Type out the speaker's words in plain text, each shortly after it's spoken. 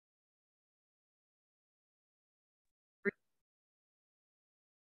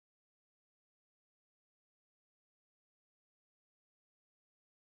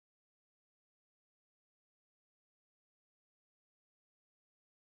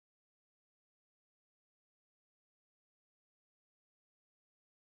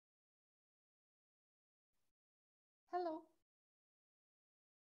Hello.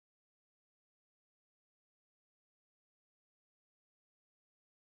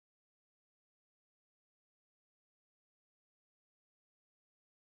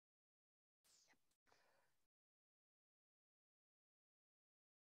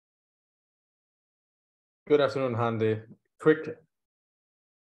 Good afternoon, Hande. Quick.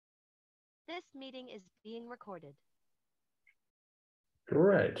 This meeting is being recorded.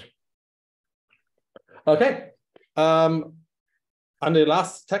 Great. Okay. On the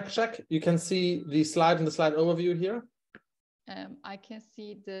last tech check, you can see the slide in the slide overview here. I can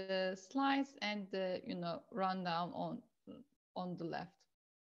see the slides and the rundown on the left.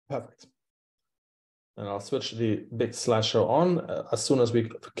 Perfect. And I'll switch the big slideshow on as soon as we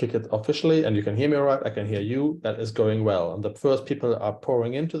kick it officially. And you can hear me all right. I can hear you. That is going well. And the first people are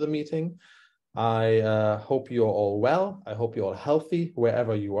pouring into the meeting. I hope you're all well. I hope you're all healthy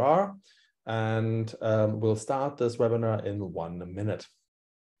wherever you are. And we'll start this webinar in 1 minute.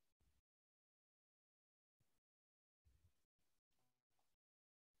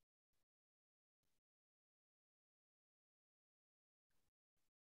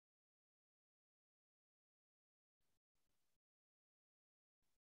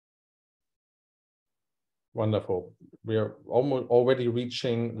 Wonderful. We are almost already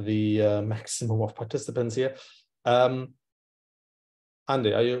reaching the maximum of participants here. Andy,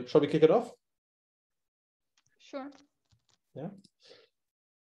 shall we kick it off? Sure. Yeah.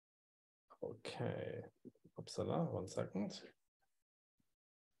 Okay. Upsala, 1 second.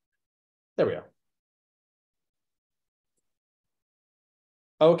 There we are.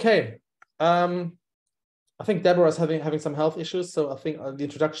 Okay. I think Deborah is having some health issues, so I think the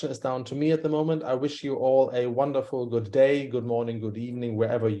introduction is down to me at the moment. I wish you all a wonderful good day, good morning, good evening,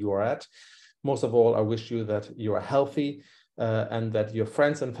 wherever you are at. Most of all, I wish you that you are healthy and that your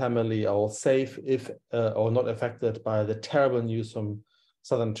friends and family are all safe if or not affected by the terrible news from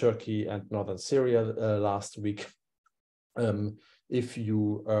southern Turkey and northern Syria last week. If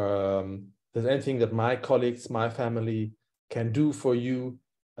you there's anything that my colleagues, my family can do for you,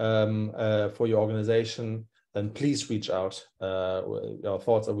 for your organization, then please reach out. Our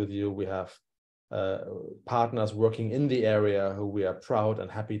thoughts are with you. We have partners working in the area who we are proud and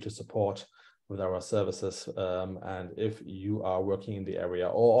happy to support with our services. And if you are working in the area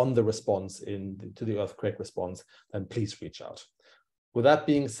or on the response to the earthquake response, then please reach out. With that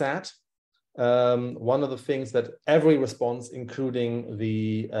being said, one of the things that every response, including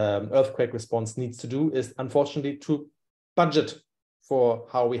the earthquake response, needs to do is, unfortunately, to budget for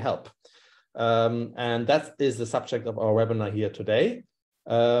how we help. And that is the subject of our webinar here today.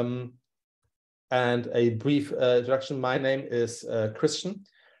 And a brief introduction. My name is Christian.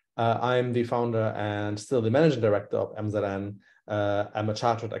 I'm the founder and still the managing director of MZN. I'm a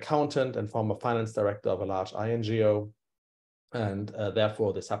chartered accountant and former finance director of a large INGO. And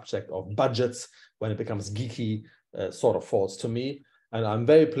therefore, the subject of budgets, when it becomes geeky, sort of falls to me. And I'm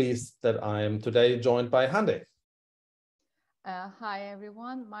very pleased that I am today joined by Hande. Hi,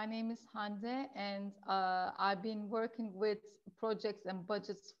 everyone. My name is Hande, and I've been working with projects and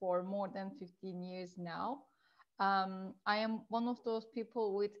budgets for more than 15 years now. I am one of those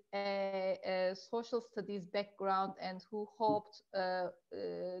people with a social studies background and who hoped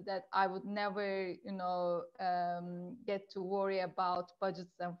that I would never, get to worry about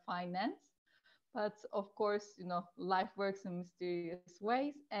budgets and finance. But of course, life works in mysterious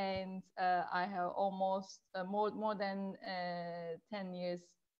ways, and I have almost more than 10 years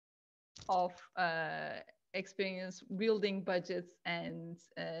of experience building budgets and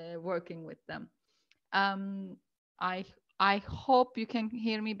working with them. I hope you can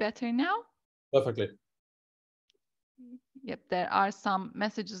hear me better now. Perfectly. Yep, there are some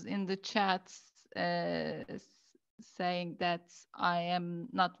messages in the chat saying that I am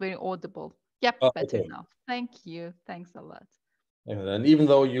not very audible. Yep, better okay. now. Thank you. Thanks a lot. And even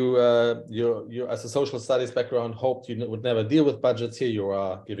though you as a social studies background hoped you would never deal with budgets, here you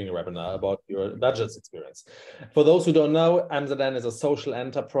are giving a webinar about your budgets experience. For those who don't know, MZN is a social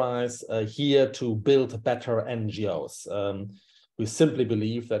enterprise here to build better NGOs. We simply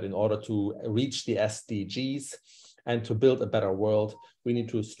believe that in order to reach the SDGs and to build a better world, we need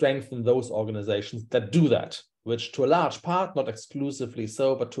to strengthen those organizations that do that, which to a large part, not exclusively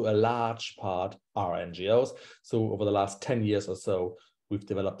so, but to a large part are NGOs. So over the last 10 years or so, we've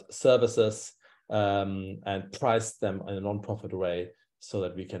developed services and priced them in a non-profit way so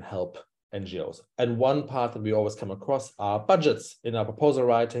that we can help NGOs. And one part that we always come across are budgets in our proposal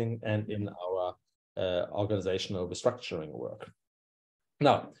writing and in our organizational restructuring work.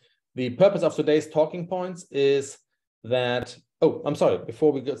 Now, the purpose of today's talking points is that, oh, I'm sorry,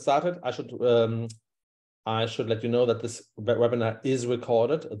 before we get started, I should I should let you know that this webinar is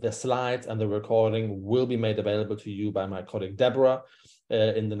recorded. The slides and the recording will be made available to you by my colleague Deborah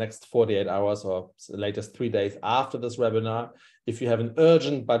in the next 48 hours or latest 3 days after this webinar. If you have an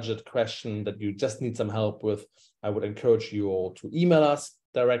urgent budget question that you just need some help with, I would encourage you all to email us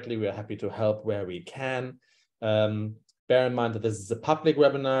directly. We are happy to help where we can. Bear in mind that this is a public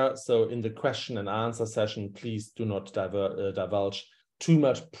webinar, so in the question and answer session, please do not divulge too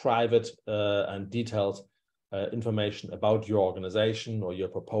much private and detailed information about your organization or your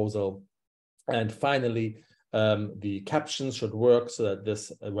proposal. And finally, the captions should work so that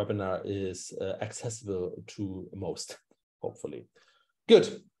this webinar is accessible to most, hopefully.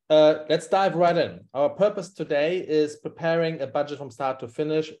 Good. Let's dive right in. Our purpose today is preparing a budget from start to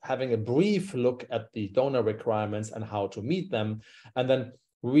finish, having a brief look at the donor requirements and how to meet them, and then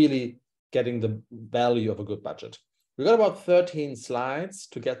really getting the value of a good budget. We've got about 13 slides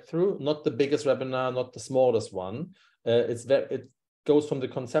to get through, not the biggest webinar, not the smallest one. It goes from the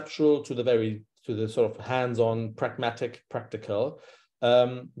conceptual to the sort of hands-on, pragmatic, practical.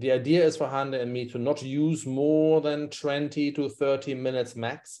 The idea is for Hande and me to not use more than 20 to 30 minutes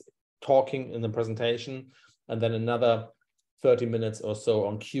max talking in the presentation, and then another 30 minutes or so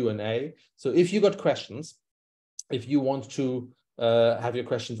on Q&A. So if you got questions, if you want to have your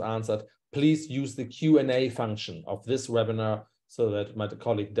questions answered, please use the Q&A function of this webinar so that my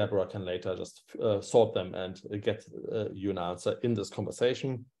colleague Deborah can later just sort them and get you an answer in this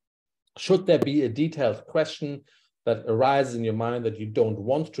conversation. Should there be a detailed question that arises in your mind that you don't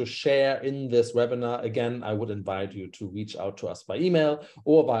want to share in this webinar, again, I would invite you to reach out to us by email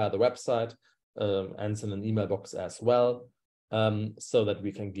or via the website and send an email box as well, so that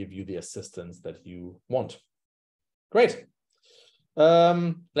we can give you the assistance that you want. Great.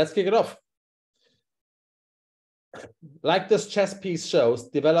 Let's kick it off. Like this chess piece shows,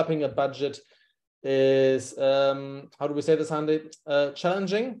 developing a budget is, how do we say this, Hande?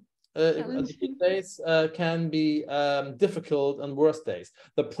 Challenging. Good days can be difficult and worse days.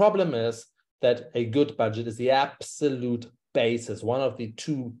 The problem is that a good budget is the absolute basis, one of the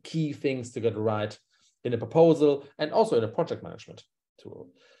two key things to get right in a proposal and also in a project management tool.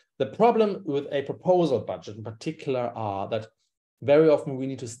 The problem with a proposal budget in particular are that very often we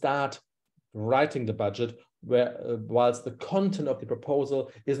need to start writing the budget whilst the content of the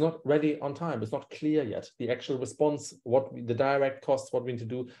proposal is not ready on time. It's not clear yet. The actual response, the direct costs, what we need to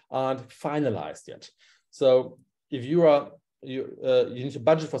do aren't finalized yet. So if you need to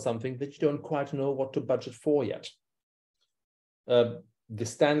budget for something that you don't quite know what to budget for yet. The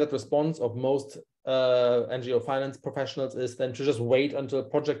standard response of most NGO finance professionals is then to just wait until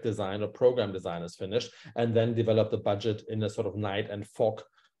project design or program design is finished and then develop the budget in a sort of night and fog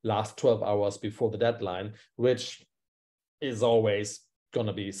last 12 hours before the deadline, which is always going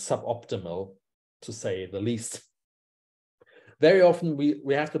to be suboptimal, to say the least. Very often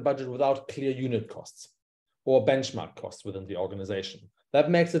we have to budget without clear unit costs or benchmark costs within the organization.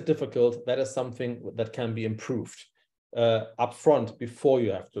 That makes it difficult. That is something that can be improved upfront before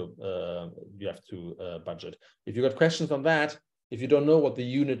you have to budget. If you got questions on that, if you don't know what the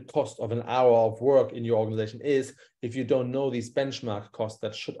unit cost of an hour of work in your organization is, if you don't know these benchmark costs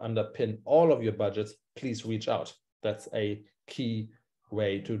that should underpin all of your budgets, please reach out. That's a key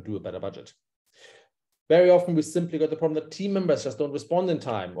way to do a better budget. Very often we simply got the problem that team members just don't respond in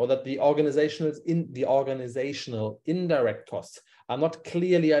time, or that the organizational indirect costs are not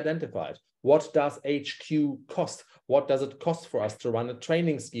clearly identified. What does HQ cost? What does it cost for us to run a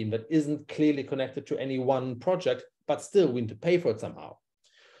training scheme that isn't clearly connected to any one project, but still we need to pay for it somehow?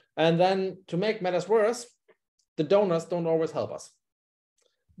 And then to make matters worse, the donors don't always help us.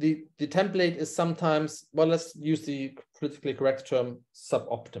 The template is sometimes, well, let's use the politically correct term,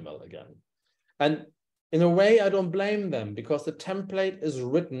 suboptimal again. And in a way, I don't blame them, because the template is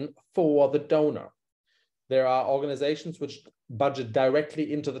written for the donor. There are organizations which budget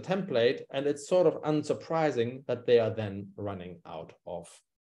directly into the template, and it's sort of unsurprising that they are then running out of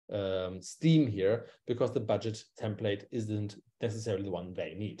steam here, because the budget template isn't necessarily the one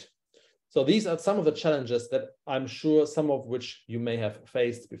they need. So these are some of the challenges that I'm sure some of which you may have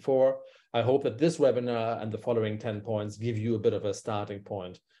faced before. I hope that this webinar and the following 10 points give you a bit of a starting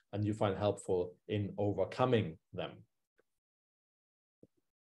point and you find helpful in overcoming them.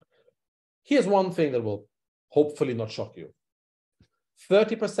 Here's one thing that will hopefully not shock you.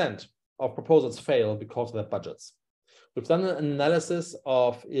 30% of proposals fail because of their budgets. We've done an analysis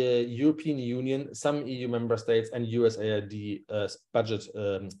of European Union, some EU member states, and USAID budget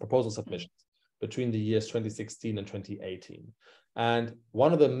proposal submissions between the years 2016 and 2018. And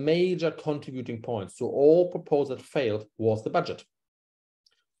one of the major contributing points to all proposals that failed was the budget.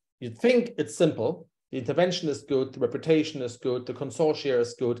 You'd think it's simple. The intervention is good, the reputation is good, the consortia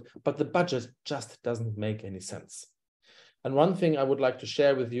is good, but the budget just doesn't make any sense. And one thing I would like to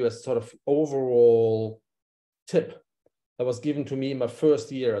share with you as sort of overall tip that was given to me in my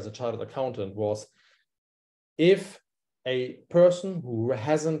first year as a chartered accountant was, if a person who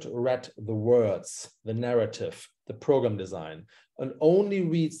hasn't read the words, the narrative, the program design, and only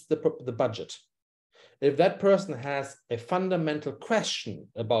reads the budget, if that person has a fundamental question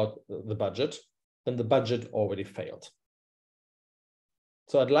about the budget, then the budget already failed.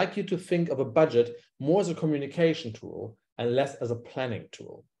 So I'd like you to think of a budget more as a communication tool and less as a planning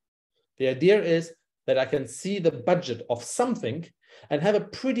tool. The idea is that I can see the budget of something and have a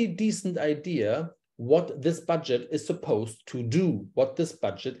pretty decent idea what this budget is supposed to do, what this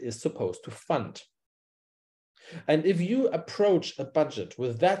budget is supposed to fund. And if you approach a budget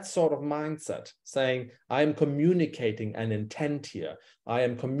with that sort of mindset, saying, I am communicating an intent here, I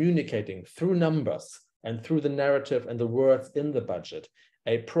am communicating through numbers and through the narrative and the words in the budget,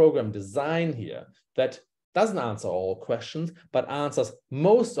 a program design here that doesn't answer all questions, but answers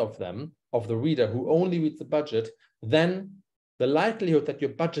most of them, of the reader who only reads the budget, then the likelihood that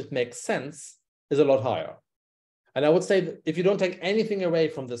your budget makes sense is a lot higher. And I would say that if you don't take anything away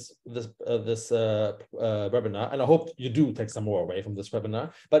from this webinar, and I hope you do take some more away from this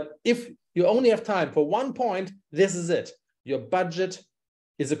webinar, but if you only have time for one point, this is it. Your budget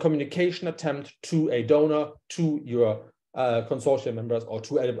is a communication attempt to a donor, to your consortium members, or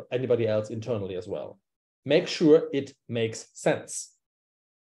to anybody else internally as well. Make sure it makes sense.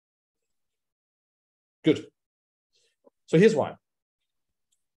 Good. So here's why.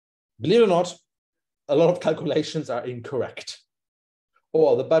 Believe it or not, a lot of calculations are incorrect,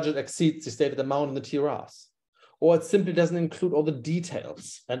 or the budget exceeds the stated amount in the TRRs, or it simply doesn't include all the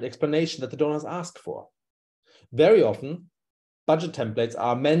details and explanation that the donors ask for. Very often, budget templates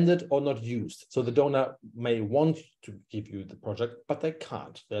are amended or not used, so the donor may want to give you the project, but they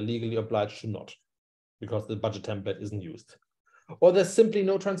can't. They're legally obliged to not, because the budget template isn't used. Or there's simply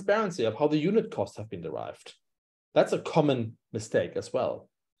no transparency of how the unit costs have been derived. That's a common mistake as well.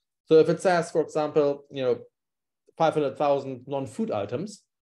 So if it says, for example, 500,000 non-food items,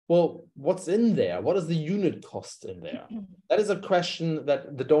 well, what's in there? What is the unit cost in there? That is a question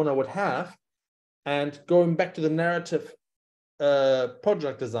that the donor would have. And going back to the narrative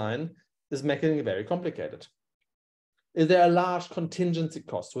project design is making it very complicated. Is there a large contingency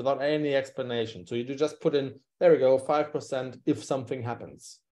cost without any explanation? So you do just put in, there we go, 5% if something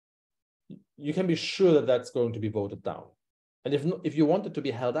happens. You can be sure that that's going to be voted down. And if you want it to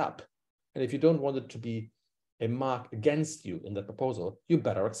be held up, and if you don't want it to be a mark against you in the proposal, you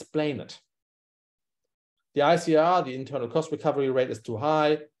better explain it. The ICR, the internal cost recovery rate, is too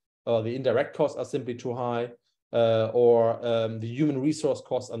high, or the indirect costs are simply too high, or the human resource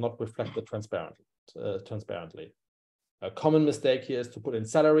costs are not reflected transparently. A common mistake here is to put in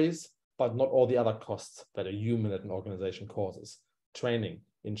salaries, but not all the other costs that a human at an organization causes: training,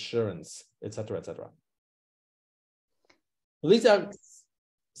 insurance, etc., etc. These are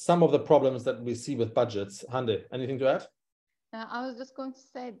some of the problems that we see with budgets. Hande, anything to add? I was just going to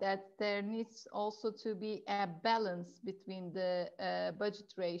say that there needs also to be a balance between the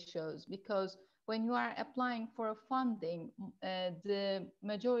budget ratios, because when you are applying for a funding, the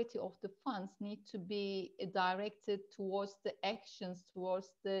majority of the funds need to be directed towards the actions,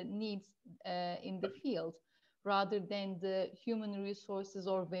 towards the needs in the field, rather than the human resources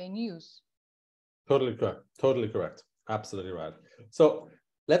or venues. Totally correct. Totally correct. Absolutely right. So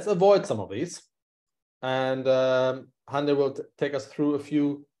let's avoid some of these. And Hande will take us through a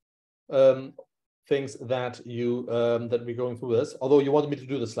few things that that we're going through this. Although you wanted me to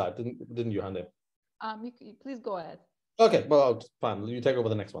do the slide, didn't you, Hande? Please go ahead. Okay, well, fine. You take over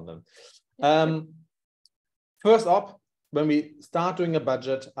the next one then. First up, when we start doing a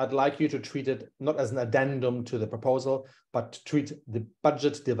budget, I'd like you to treat it not as an addendum to the proposal, but treat the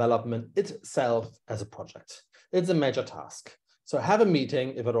budget development itself as a project. It's a major task. So have a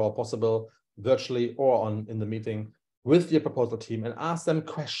meeting, if at all possible, virtually or in the meeting, with your proposal team, and ask them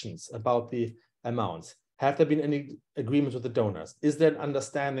questions about the amounts. Have there been any agreements with the donors? Is there an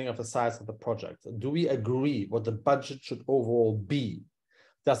understanding of the size of the project? Do we agree what the budget should overall be?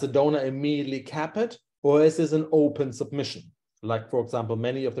 Does the donor immediately cap it, or is this an open submission? Like, for example,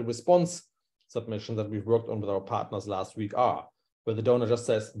 many of the response submissions that we've worked on with our partners last week are, where the donor just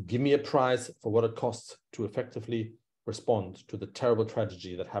says, give me a price for what it costs to effectively respond to the terrible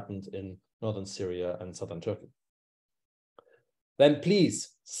tragedy that happened in northern Syria and southern Turkey. Then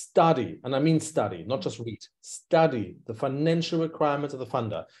please study, and I mean study, not just read, study the financial requirements of the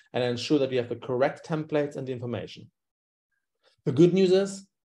funder and ensure that you have the correct templates and the information. The good news is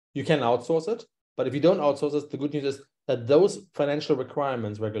you can outsource it. But if you don't outsource it, the good news is that those financial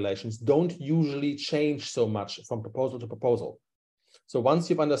requirements, regulations, don't usually change so much from proposal to proposal. So once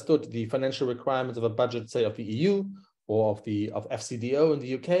you've understood the financial requirements of a budget, say of the EU or of FCDO in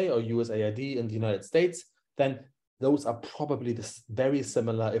the UK or USAID in the United States, then those are probably very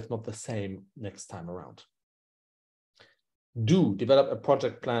similar, if not the same, next time around. Do develop a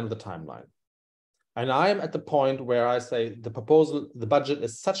project plan with a timeline. And I am at the point where I say the budget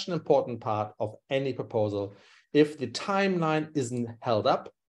is such an important part of any proposal. If the timeline isn't held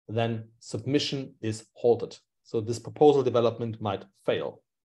up, then submission is halted. So this proposal development might fail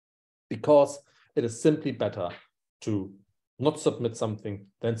because it is simply better to not submit something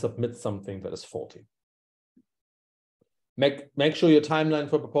than submit something that is faulty. Make sure your timeline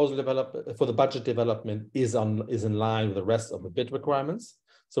for the budget development is in line with the rest of the bid requirements.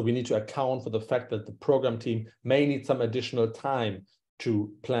 So we need to account for the fact that the program team may need some additional time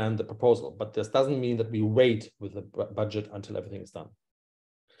to plan the proposal, but this doesn't mean that we wait with the budget until everything is done.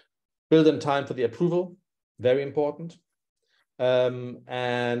 Build in time for the approval, very important.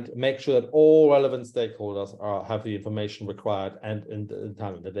 And make sure that all relevant stakeholders have the information required and in the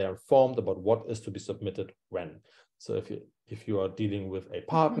time that they are informed about what is to be submitted when. So if you are dealing with a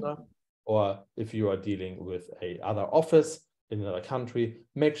partner or if you are dealing with other office in another country,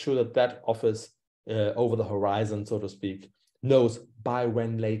 make sure that that office over the horizon, so to speak, knows by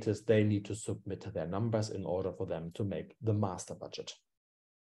when latest they need to submit their numbers in order for them to make the master budget.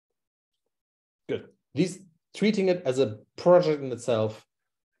 Good. Treating it as a project in itself,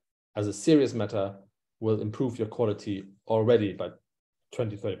 as a serious matter, will improve your quality already by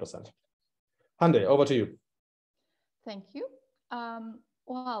 20–30%. Hande, over to you. Thank you.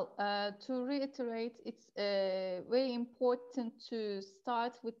 To reiterate, it's very important to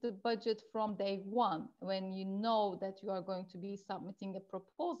start with the budget from day one when you know that you are going to be submitting a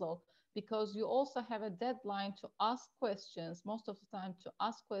proposal, because you also have a deadline to ask questions, most of the time to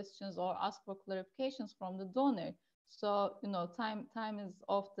ask questions or ask for clarifications from the donor. So, time is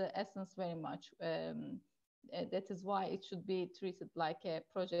of the essence very much. That is why it should be treated like a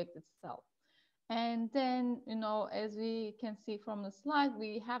project itself. And then, as we can see from the slide,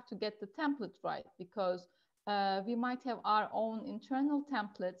 we have to get the template right, because we might have our own internal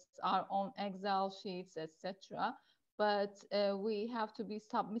templates, our own Excel sheets, etc. But we have to be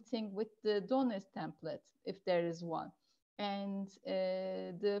submitting with the donor's template, if there is one. And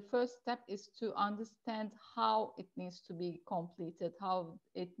the first step is to understand how it needs to be completed, how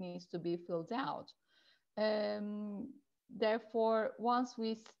it needs to be filled out. Therefore, once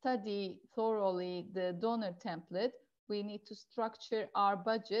we study thoroughly the donor template, we need to structure our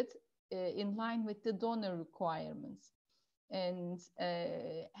budget in line with the donor requirements, and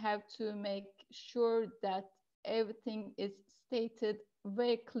have to make sure that everything is stated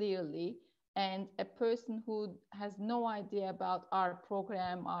very clearly, and a person who has no idea about our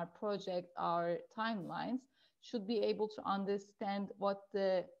program, our project, our timelines should be able to understand what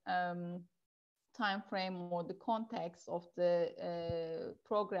the time frame or the context of the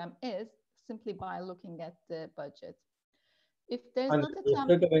program is simply by looking at the budget. If there's not a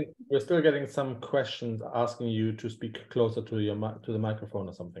template, we're still getting some questions asking you to speak closer to the microphone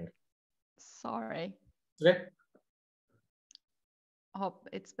or something. Sorry. Okay. I hope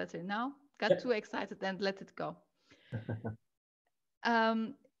it's better now. Got too excited and let it go.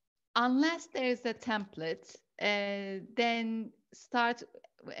 Unless there's a template, then start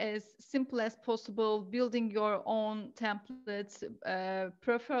as simple as possible, building your own templates,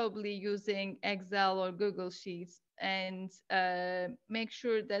 preferably using Excel or Google Sheets, and make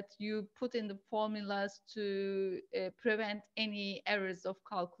sure that you put in the formulas to prevent any errors of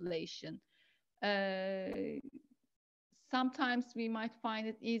calculation. Sometimes we might find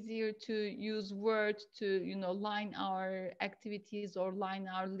it easier to use Word to, line our activities or line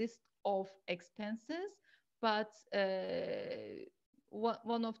our list of expenses. But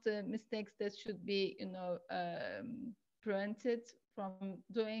one of the mistakes that should be, prevented from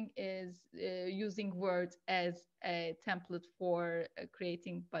doing is using Word as a template for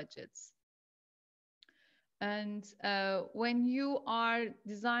creating budgets. And when you are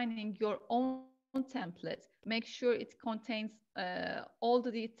designing your own template, make sure it contains all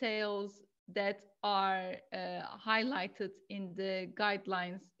the details that are highlighted in the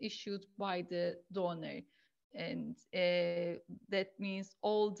guidelines issued by the donor. And that means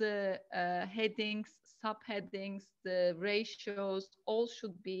all the headings, subheadings, the ratios, all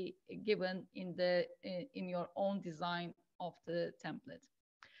should be given in your own design of the template.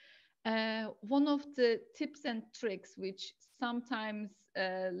 One of the tips and tricks which sometimes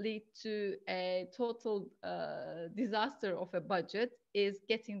lead to a total disaster of a budget is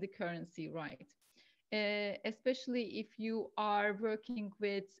getting the currency right. especially if you are working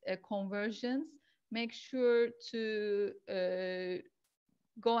with conversions, make sure to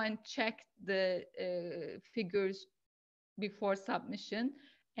go and check the figures before submission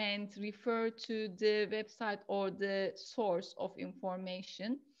and refer to the website or the source of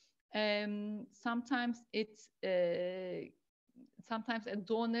information. Sometimes sometimes a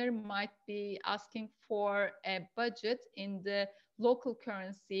donor might be asking for a budget in the local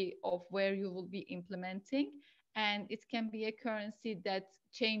currency of where you will be implementing, and it can be a currency that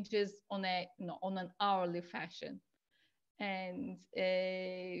changes on on an hourly fashion, and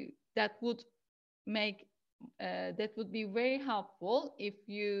that would make that would be very helpful if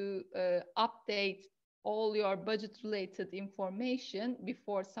you update all your budget related information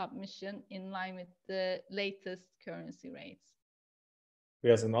before submission in line with the latest currency rates.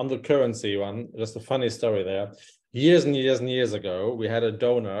 Yes, and on the currency one, just a funny story there. Years and years and years ago, we had a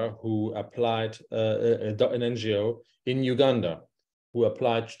donor who applied, an NGO in Uganda, who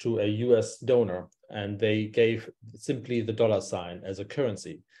applied to a US donor, and they gave simply the dollar sign as a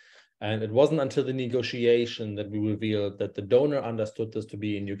currency. And it wasn't until the negotiation that we revealed that the donor understood this to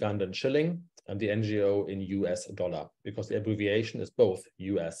be in Ugandan shilling and the NGO in US dollar, because the abbreviation is both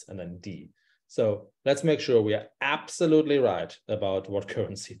US and then D. So let's make sure we are absolutely right about what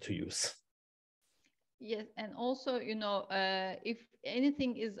currency to use. Yes, and also, if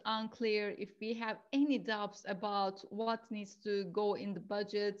anything is unclear, if we have any doubts about what needs to go in the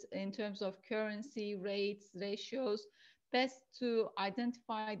budget in terms of currency, rates, ratios, best to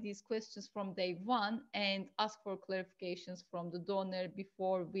identify these questions from day one and ask for clarifications from the donor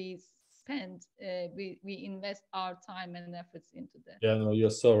before we we invest our time and efforts into that. Yeah, no, you're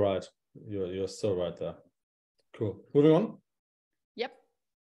so right. You're so right there. Cool. Moving on. Yep.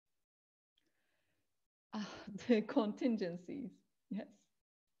 The contingencies. Yes.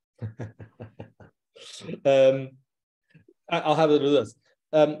 I'll have to do this.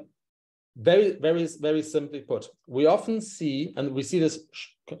 Very, very, very simply put, we often see, and we see this.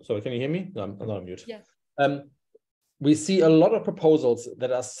 Sorry, can you hear me? No, I'm not on mute. Yes. We see a lot of proposals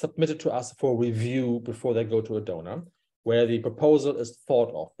that are submitted to us for review before they go to a donor, where the proposal is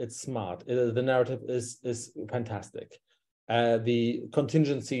thought of, it's smart, the narrative is fantastic. The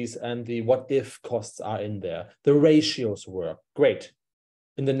contingencies and the what if costs are in there. The ratios work great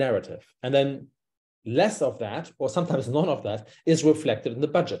in the narrative. And then less of that, or sometimes none of that, is reflected in the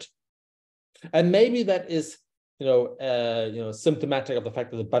budget. And maybe that is symptomatic of the fact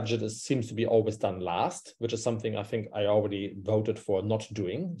that the budget seems to be always done last, which is something I think I already voted for not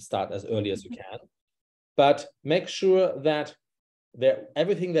doing. Start as early as you can. But make sure that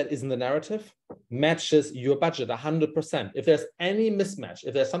everything that is in the narrative matches your budget 100%. If there's any mismatch,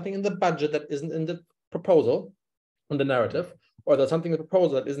 if there's something in the budget that isn't in the proposal, on the narrative, or there's something in the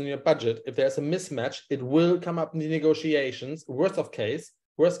proposal that isn't in your budget, if there's a mismatch, it will come up in the negotiations. Worst case,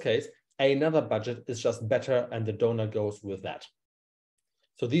 another budget is just better and the donor goes with that.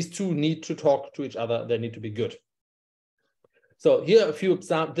 So these two need to talk to each other. They need to be good. So here are a few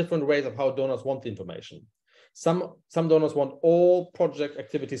different ways of how donors want the information. Some donors want all project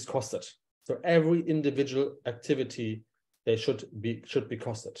activities costed. So every individual activity they should be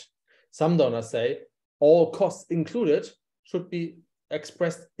costed. Some donors say all costs included should be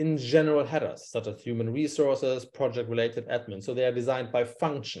expressed in general headers, such as human resources, project-related admin. So they are designed by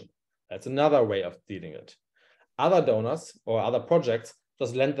function. That's another way of dealing it. Other donors or other projects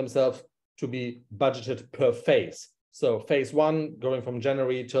just lend themselves to be budgeted per phase. So phase 1, going from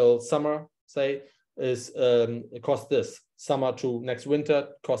January till summer, say, is cost this. Summer to next winter,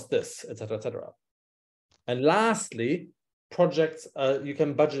 cost this, etc., etc. And lastly, projects, you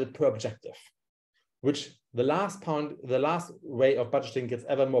can budget it per objective, which the last way of budgeting gets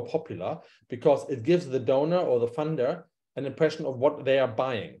ever more popular because it gives the donor or the funder an impression of what they are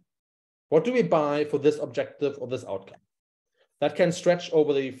buying. What do we buy for this objective or this outcome? That can stretch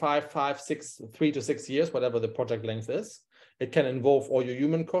over the 3 to 6 years, whatever the project length is. It can involve all your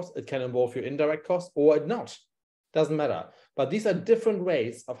human costs. It can involve your indirect costs or it not. Doesn't matter. But these are different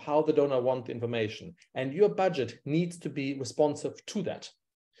ways of how the donor wants the information. And your budget needs to be responsive to that.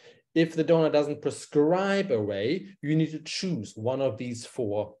 If the donor doesn't prescribe a way, you need to choose one of these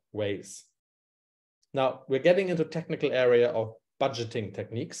 4 ways. Now, we're getting into technical area of budgeting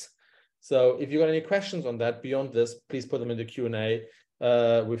techniques. So if you've got any questions on that beyond this, please put them in the Q&A.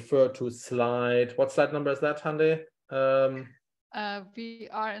 Refer to slide, what slide number is that, Hande? We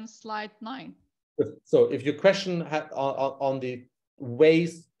are in slide 9. So if your question on the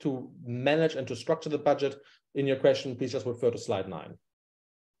ways to manage and to structure the budget in your question, please just refer to slide 9.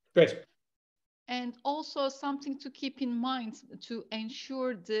 Great. And also something to keep in mind to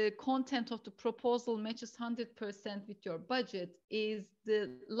ensure the content of the proposal matches 100% with your budget is the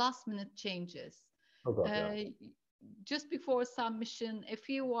last minute changes. Oh God, yeah. Uh, just before submission, a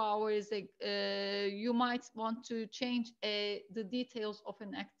few hours, you might want to change the details of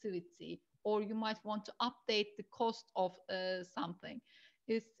an activity, or you might want to update the cost of something.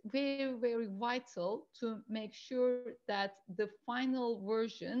 It's very, very vital to make sure that the final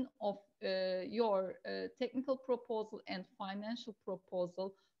version of your technical proposal and financial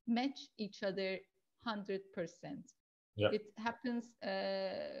proposal match each other 100%. Yeah. It happens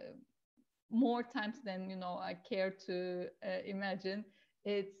more times than I care to imagine.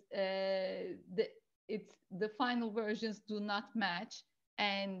 It's the final versions do not match,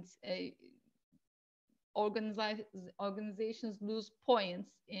 and organizations lose points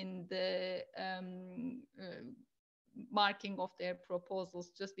in the marking of their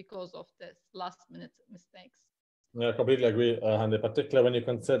proposals just because of this last minute mistakes. Yeah, I completely agree, Hande, particularly when you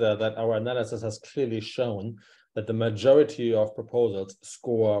consider that our analysis has clearly shown that the majority of proposals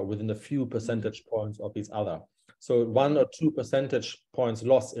score within a few percentage points of each other. So 1 or 2 percentage points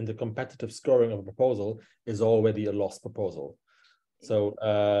loss in the competitive scoring of a proposal is already a lost proposal. So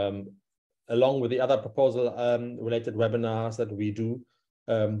along with the other proposal related webinars that we do,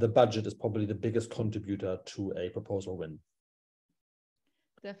 the budget is probably the biggest contributor to a proposal win.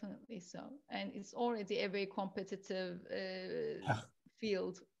 Definitely so. And it's already a very competitive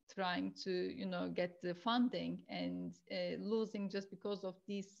field, trying to, get the funding, and losing just because of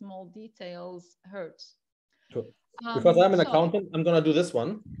these small details hurts. Cool. Because I'm an accountant, I'm going to do this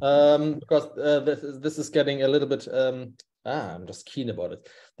one because this is getting a little bit, I'm just keen about it.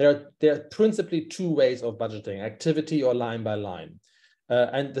 There are principally 2 ways of budgeting, activity or line by line.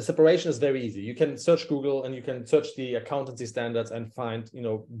 And the separation is very easy. You can search Google and you can search the accountancy standards and find,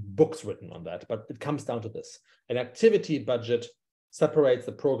 books written on that. But it comes down to this. An activity budget separates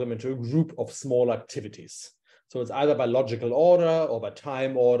the program into a group of small activities. So it's either by logical order or by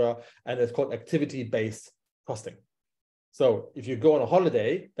time order, and it's called activity-based costing. So if you go on a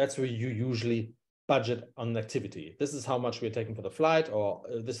holiday, that's where you usually budget on an activity. This is how much we're taking for the flight, or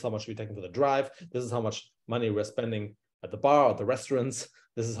this is how much we're taking for the drive. This is how much money we're spending at the bar or the restaurants.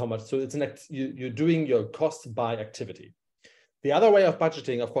 This is how much. So it's you're doing your cost by activity. The other way of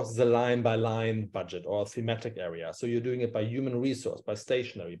budgeting, of course, is a line by line budget or a thematic area. So you're doing it by human resource, by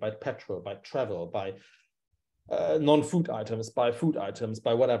stationery, by petrol, by travel, by non-food items, by food items,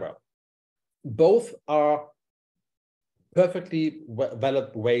 by whatever. Both are perfectly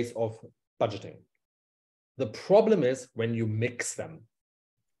valid ways of budgeting. The problem is when you mix them.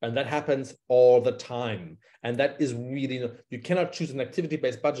 And that happens all the time. And that is really, you cannot choose an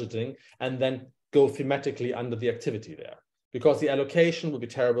activity-based budgeting and then go thematically under the activity there, because the allocation will be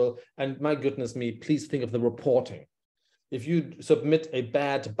terrible. And my goodness me, please think of the reporting. If you submit a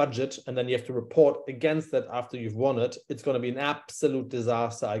bad budget and then you have to report against that after you've won it, it's going to be an absolute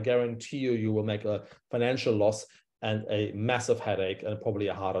disaster. I guarantee you, you will make a financial loss and a massive headache and probably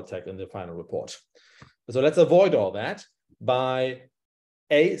a heart attack in the final report. So let's avoid all that by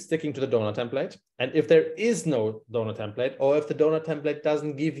sticking to the donor template. And if there is no donor template, or if the donor template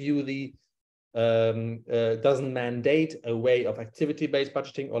doesn't give you the, doesn't mandate a way of activity-based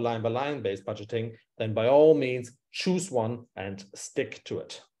budgeting or line-by-line based budgeting, then by all means, choose one and stick to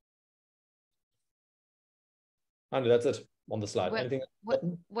it. And that's it on the slide. Anything?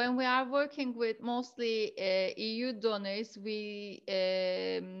 When we are working with mostly EU donors, we,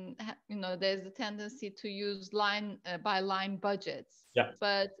 there's a tendency to use line by line budgets. Yeah.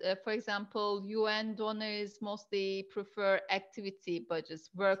 But for example, UN donors mostly prefer activity budgets,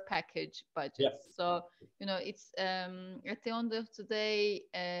 work package budgets. Yeah. So, it's at the end of the day,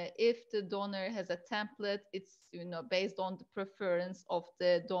 if the donor has a template, it's, based on the preference of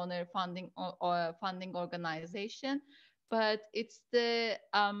the donor funding or funding organization. But it's the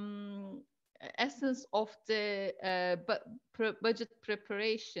essence of the budget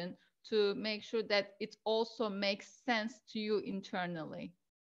preparation to make sure that it also makes sense to you internally.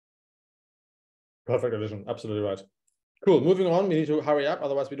 Perfect addition. Absolutely right. Cool. Moving on. We need to hurry up.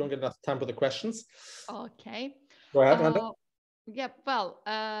 Otherwise, we don't get enough time for the questions. Okay. Go ahead, Hande. Yeah, well,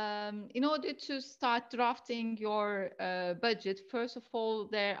 in order to start drafting your budget, first of all,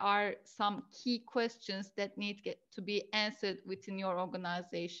 there are some key questions that need to be answered within your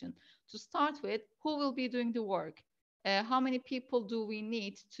organization. To start with, who will be doing the work? How many people do we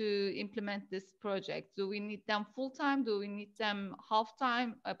need to implement this project? Do we need them full-time? Do we need them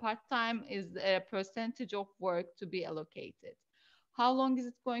half-time? Part-time? Is there a percentage of work to be allocated? How long is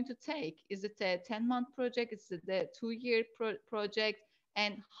it going to take? Is it a 10-month project? Is it a 2-year project?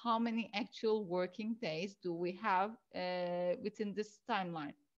 and how many actual working days do we have within this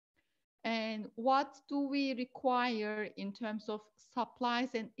timeline. And what do we require in terms of supplies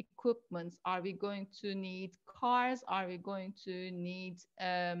and equipments? Are we going to need cars? Are we going to need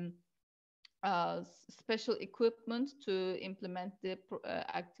special equipment to implement the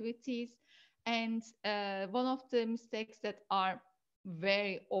activities? And one of the mistakes that are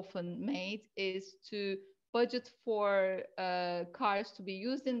very often made is to budget for cars to be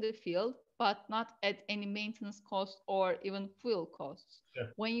used in the field, but not at any maintenance cost or even fuel costs. Yeah.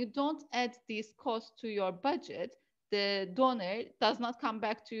 When you don't add these costs to your budget, the donor does not come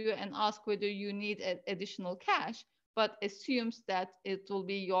back to you and ask whether you need additional cash, but assumes that it will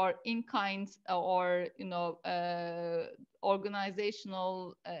be your in-kind or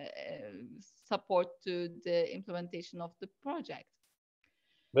organizational support to the implementation of the project.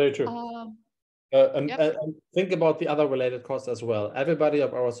 Very true. Yep. And think about the other related costs as well. Everybody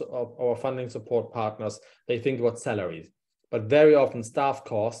of our funding support partners, they think about salaries, but very often staff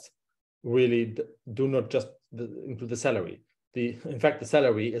costs really do not just include the salary. In fact, the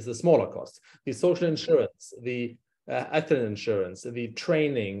salary is the smaller cost. The social insurance, the accident insurance, the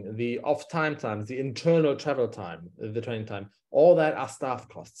training, the off-time times, the internal travel time, the training time, all that are staff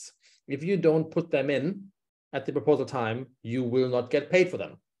costs. If you don't put them in at the proposal time, you will not get paid for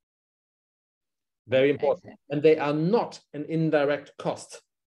them. Very important. Exactly. And they are not an indirect cost,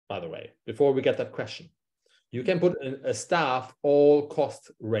 by the way, before we get that question. You can put a staff all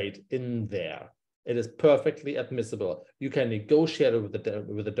cost rate in there. It is perfectly admissible. You can negotiate it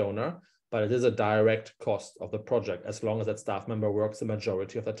with the donor, but it is a direct cost of the project as long as that staff member works the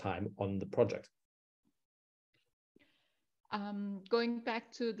majority of the time on the project. Going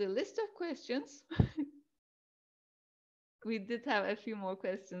back to the list of questions, we did have a few more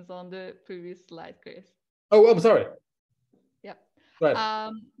questions on the previous slide, Chris. Oh, I'm sorry. Yeah.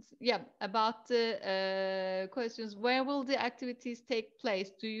 Right. Yeah, about the questions. Where will the activities take place?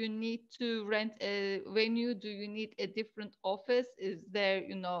 Do you need to rent a venue? Do you need a different office? Is there,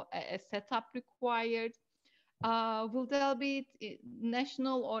 a setup required? Will there be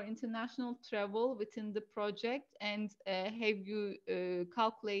national or international travel within the project? And have you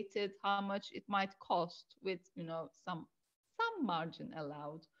calculated how much it might cost with, some margin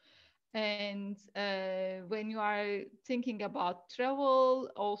allowed? And when you are thinking about travel,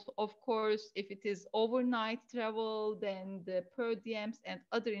 also, of course, if it is overnight travel, then the per diems and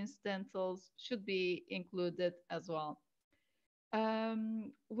other incidentals should be included as well.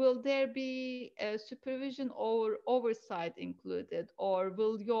 Will there be a supervision or oversight included, or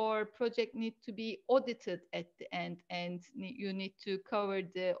will your project need to be audited at the end and you need to cover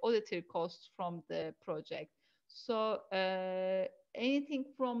the auditor costs from the project? So anything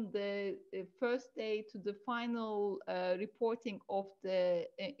from the first day to the final reporting of the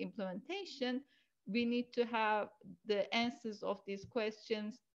implementation, we need to have the answers of these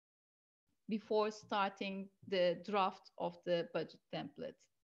questions before starting the draft of the budget template.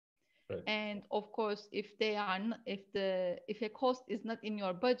 Right. And of course, if a cost is not in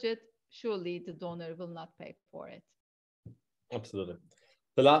your budget, surely the donor will not pay for it. Absolutely.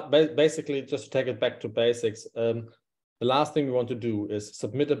 Basically, just to take it back to basics, the last thing we want to do is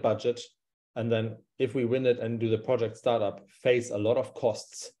submit a budget, and then if we win it and do the project startup, face a lot of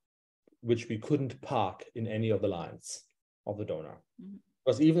costs which we couldn't park in any of the lines of the donor. Mm-hmm.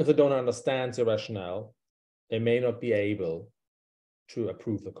 Because even if the donor understands your rationale, they may not be able to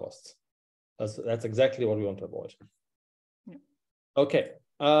approve the costs. That's exactly what we want to avoid. Yeah. Okay.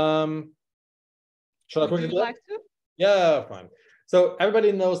 Shall I quickly do that? Yeah, fine. So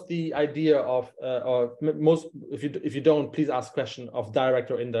everybody knows the idea of, or most, if you don't, please ask question of direct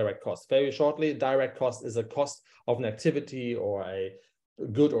or indirect costs. Very shortly, direct cost is a cost of an activity or a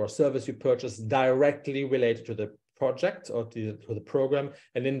good or service you purchase directly related to the project or to the program,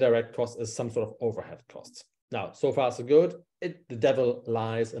 and indirect cost is some sort of overhead costs. Now, so far so good. The devil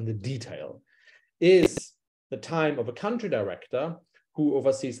lies in the detail. Is the time of a country director who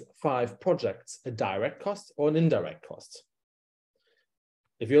oversees 5 projects a direct cost or an indirect cost?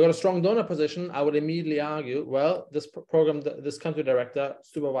 If you've got a strong donor position, I would immediately argue, well, this program, this country director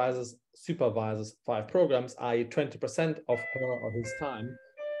supervises 5 programs, i.e. 20% of her or his time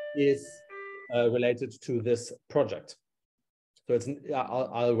is related to this project. So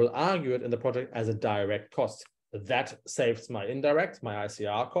I will argue it in the project as a direct cost. That saves my indirect, my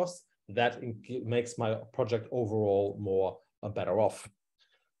ICR costs. That makes my project overall better off.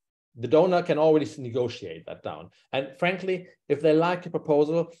 the donor can already negotiate that down. And frankly, if they like your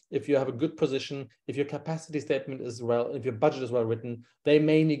proposal, if you have a good position, if your capacity statement is well, if your budget is well written, they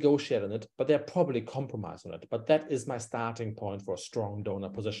may negotiate on it, but they're probably compromise on it. But that is my starting point for a strong donor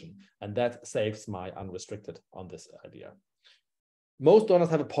position. And that saves my unrestricted on this idea. Most donors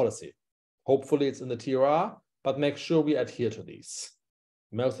have a policy. Hopefully it's in the TRR, but make sure we adhere to these.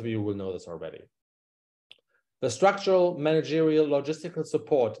 Most of you will know this already. The structural, managerial, logistical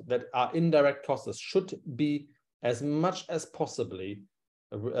support that are indirect costs should be as much as possibly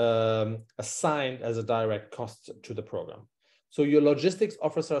assigned as a direct cost to the program. So your logistics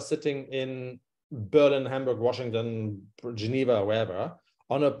officer sitting in Berlin, Hamburg, Washington, Geneva, wherever,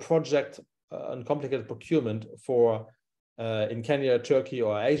 on a project on complicated procurement for in Kenya, Turkey,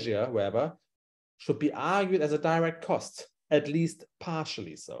 or Asia, wherever, should be argued as a direct cost, at least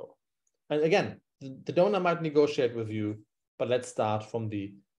partially so. And again, the donor might negotiate with you, but let's start from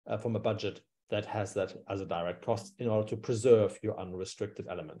a budget that has that as a direct cost in order to preserve your unrestricted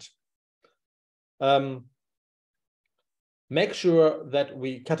element. Make sure that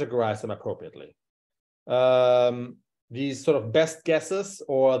we categorize them appropriately. These sort of best guesses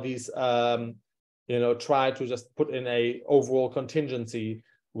or these, try to just put in a overall contingency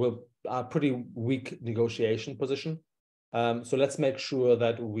will are pretty weak negotiation position. So let's make sure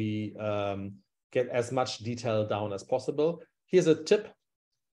that we get as much detail down as possible. Here's a tip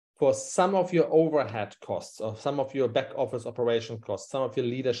for some of your overhead costs or some of your back office operation costs, some of your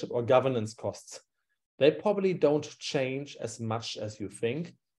leadership or governance costs. They probably don't change as much as you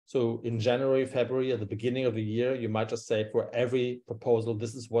think. So in January, February, at the beginning of the year, you might just say for every proposal,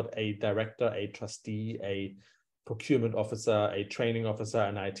 this is what a director, a trustee, a procurement officer, a training officer,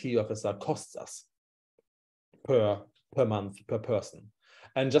 an IT officer costs us per month, per person.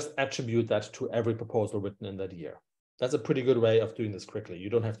 And just attribute that to every proposal written in that year. That's a pretty good way of doing this quickly. You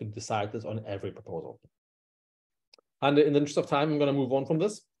don't have to decide this on every proposal. And in the interest of time, I'm going to move on from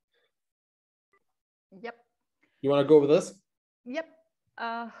this. Yep. You want to go with this? Yep.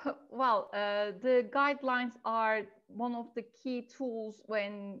 The guidelines are one of the key tools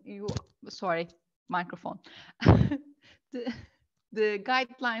when you, sorry, microphone. The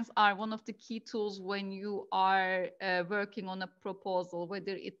guidelines are one of the key tools when you are working on a proposal,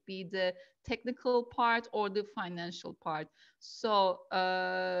 whether it be the technical part or the financial part. So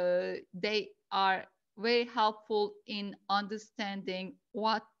they are very helpful in understanding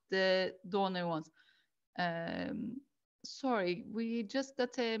what the donor wants. Sorry, we just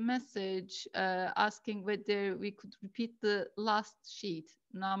got a message asking whether we could repeat the last sheet.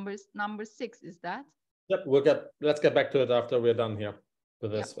 Number 6, is that? Yep, let's get back to it after we're done here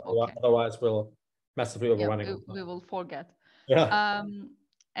with this. Yep, okay. Otherwise, we'll massively overrunning. Yep, we will forget. Yeah.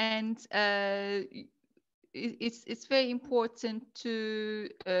 It's very important to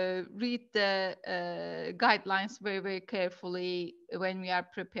read the guidelines very, very carefully when we are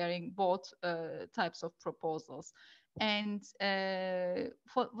preparing both types of proposals. And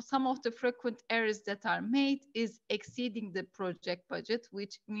for some of the frequent errors that are made is exceeding the project budget,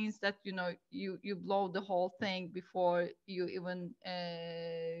 which means that you blow the whole thing before you even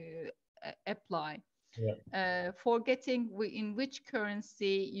apply. Yeah. Forgetting in which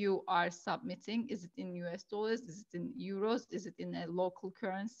currency you are submitting. Is it in US dollars? Is it in euros? Is it in a local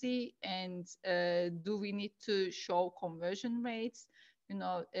currency? And do we need to show conversion rates?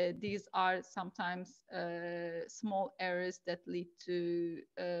 These are sometimes small errors that lead to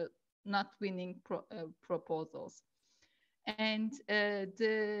not winning proposals. And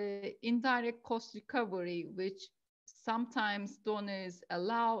the indirect cost recovery, which sometimes donors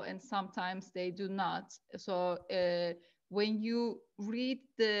allow and sometimes they do not. So when you read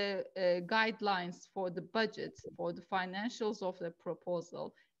the guidelines for the budget, for the financials of the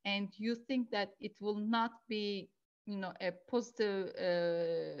proposal, and you think that it will not be a positive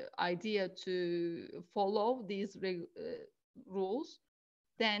idea to follow these rules,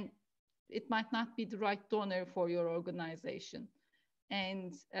 then it might not be the right donor for your organization.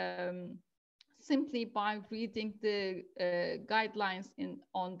 And simply by reading the guidelines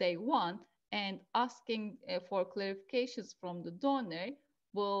on day one and asking for clarifications from the donor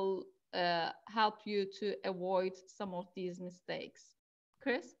will help you to avoid some of these mistakes.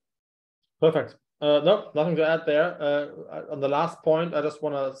 Chris? Perfect. No, nothing to add there. On the last point, I just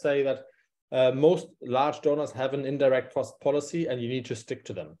want to say that most large donors have an indirect cost policy and you need to stick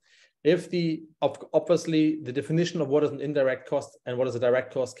to them. Obviously the definition of what is an indirect cost and what is a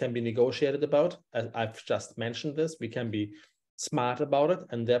direct cost can be negotiated about. As I've just mentioned this, we can be smart about it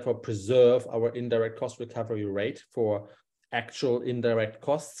and therefore preserve our indirect cost recovery rate for actual indirect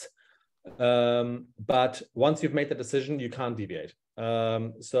costs. But once you've made the decision, you can't deviate.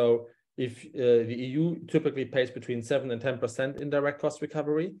 So if the EU typically pays between 7 and 10% indirect cost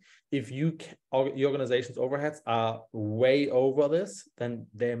recovery, if your organization's overheads are way over this, then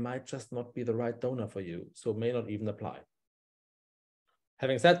they might just not be the right donor for you. So it may not even apply.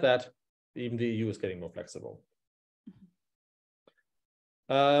 Having said that, even the EU is getting more flexible.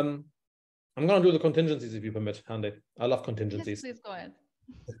 I'm going to do the contingencies if you permit, Hande. I love contingencies. Yes, please go ahead.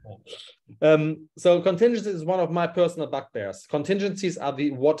 So contingencies is one of my personal bugbears. Contingencies are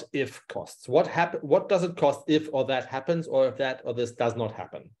the what if costs. What does it cost if or that happens, or if that or this does not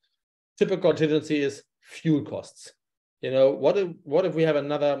happen? Typical contingency is fuel costs. You know, what if we have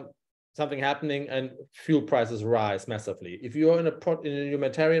something happening and fuel prices rise massively? If you're in a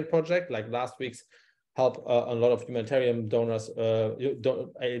humanitarian project, like last week's help a lot of humanitarian donors,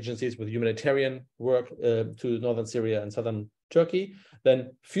 agencies with humanitarian work to northern Syria and southern Turkey,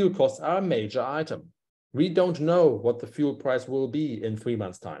 then fuel costs are a major item. We don't know what the fuel price will be in 3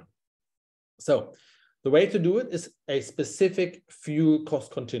 months' time. So the way to do it is a specific fuel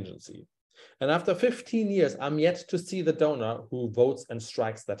cost contingency. And after 15 years, I'm yet to see the donor who votes and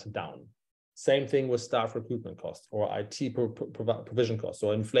strikes that down. Same thing with staff recruitment costs or IT provision costs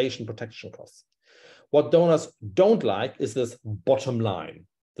or inflation protection costs. What donors don't like is this bottom line,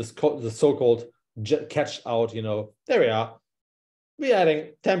 the so-called catch out, you know, there we are. We're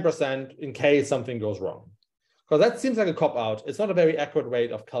adding 10% in case something goes wrong. Because that seems like a cop-out. It's not a very accurate way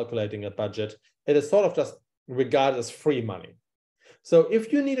of calculating a budget. It is sort of just regarded as free money. So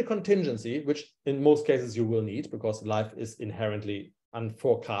if you need a contingency, which in most cases you will need because life is inherently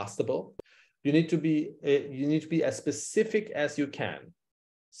unforecastable, you need to be as specific as you can.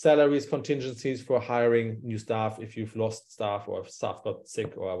 Salaries, contingencies for hiring new staff if you've lost staff or if staff got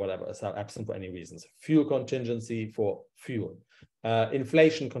sick or whatever, is absent for any reasons. Fuel contingency for fuel.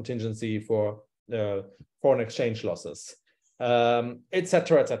 Inflation contingency for foreign exchange losses,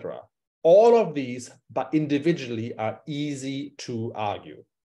 etc., etc. All of these, but individually, are easy to argue.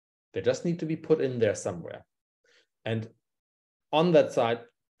 They just need to be put in there somewhere. And on that side,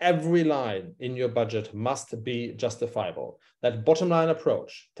 every line in your budget must be justifiable. That bottom line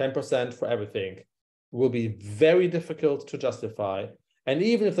approach, 10% for everything, will be very difficult to justify. And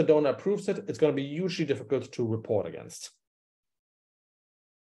even if the donor approves it, it's going to be hugely difficult to report against.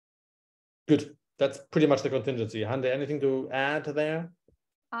 Good. That's pretty much the contingency. Hande, anything to add there?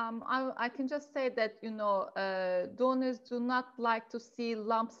 I can just say that, you know, donors do not like to see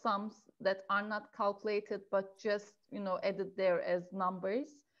lump sums that are not calculated, but just, you know, added there as numbers.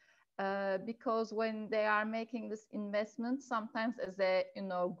 Because when they are making this investment, sometimes as a, you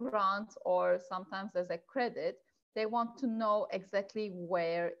know, grant or sometimes as a credit, they want to know exactly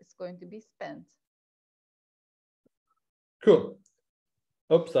where it's going to be spent. Cool.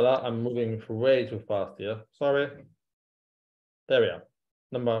 Oops, I'm moving way too fast here. Sorry. There we are.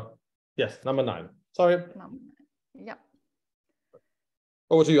 Number 9. Sorry. Number 9. Yep.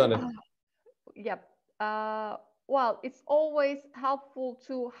 Over to you, Anne. Yep. Well, it's always helpful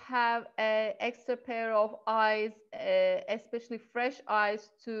to have an extra pair of eyes, especially fresh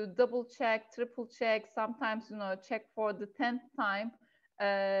eyes, to double check, triple check, sometimes, you know, check for the 10th time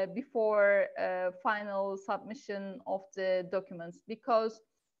before final submission of the documents, because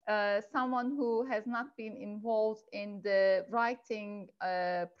someone who has not been involved in the writing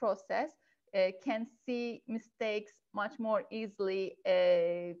process can see mistakes much more easily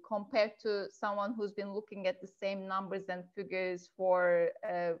compared to someone who's been looking at the same numbers and figures for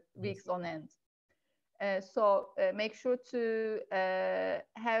weeks on end. So make sure to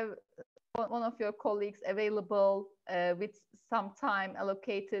have one of your colleagues available with some time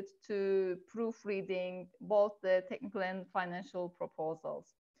allocated to proofreading both the technical and financial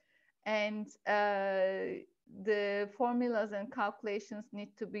proposals. And the formulas and calculations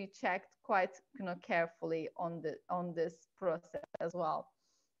need to be checked quite, you know, carefully on this process as well.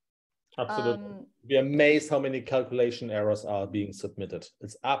 Absolutely. Be amazed how many calculation errors are being submitted.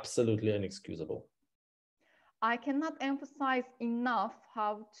 It's absolutely inexcusable. I cannot emphasize enough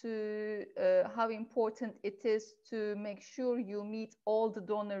how important it is to make sure you meet all the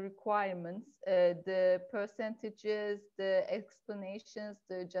donor requirements, the percentages, the explanations,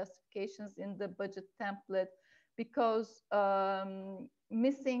 the justifications in the budget template, because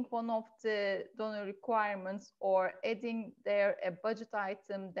missing one of the donor requirements or adding there a budget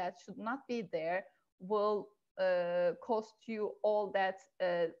item that should not be there will cost you all that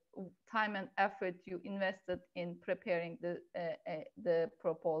time and effort you invested in preparing the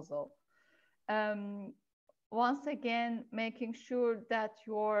proposal. Once again, making sure that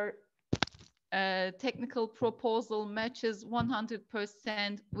your technical proposal matches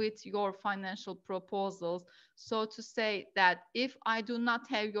 100% with your financial proposals. So to say that if I do not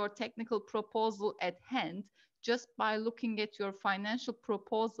have your technical proposal at hand, just by looking at your financial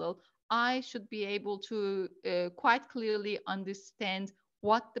proposal, I should be able to quite clearly understand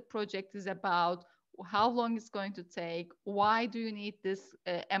what the project is about, how long it's going to take, why do you need this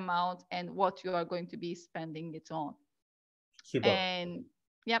amount, and what you are going to be spending it on. Super. And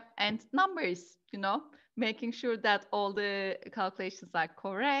yep, and numbers, making sure that all the calculations are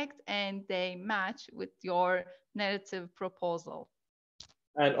correct and they match with your narrative proposal.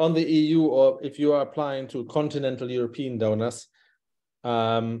 And on the EU, or if you are applying to continental European donors,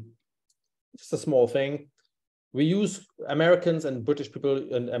 just a small thing. We use Americans and British people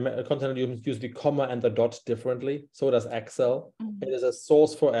and continental Europeans use the comma and the dot differently. So does Excel. Mm-hmm. It is a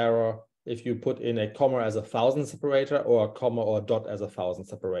source for error if you put in a comma as a 1,000 separator or a comma or a dot as a 1,000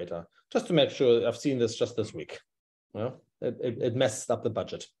 separator. Just to make sure, I've seen this just this week. Well, it messed up the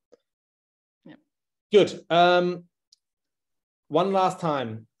budget. Yeah. Good. One last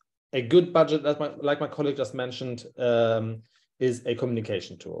time, a good budget, like my colleague just mentioned, is a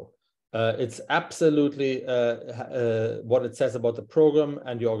communication tool. It's absolutely what it says about the program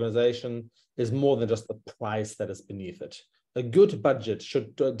and your organization is more than just the price that is beneath it. A good budget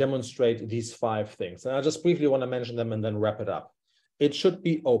should demonstrate these 5 things. And I just briefly want to mention them and then wrap it up. It should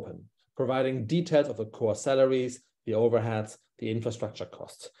be open, providing details of the core salaries, the overheads, the infrastructure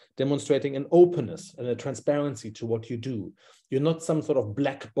costs, demonstrating an openness and a transparency to what you do. You're not some sort of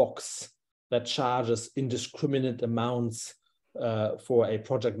black box that charges indiscriminate amounts for a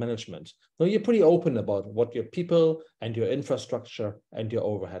project management. No, you're pretty open about what your people and your infrastructure and your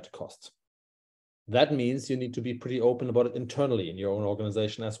overhead costs. That means you need to be pretty open about it internally in your own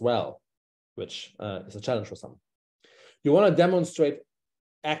organization as well, which is a challenge for some. You want to demonstrate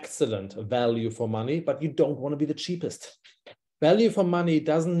excellent value for money, but you don't want to be the cheapest. Value for money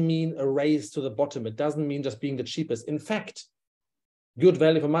doesn't mean a race to the bottom. It doesn't mean just being the cheapest. In fact, good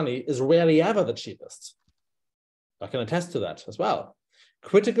value for money is rarely ever the cheapest. I can attest to that as well.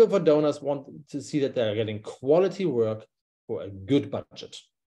 Critical for donors want to see that they're getting quality work for a good budget.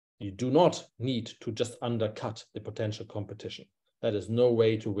 You do not need to just undercut the potential competition. That is no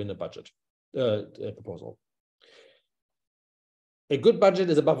way to win a budget proposal. A good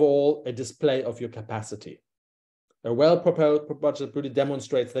budget is above all a display of your capacity. A well-prepared budget really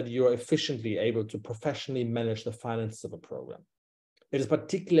demonstrates that you are efficiently able to professionally manage the finances of a program. It is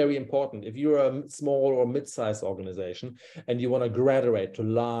particularly important if you're a small or mid-sized organization and you want to graduate to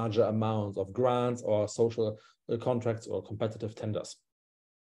larger amounts of grants or social contracts or competitive tenders.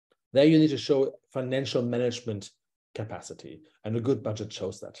 There you need to show financial management capacity, and a good budget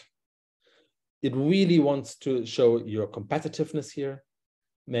shows that. It really wants to show your competitiveness here,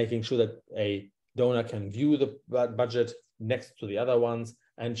 making sure that a donor can view the budget next to the other ones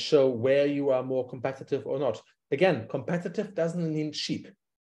and show where you are more competitive or not. Again, competitive doesn't mean cheap.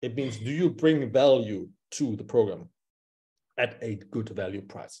 It means, do you bring value to the program at a good value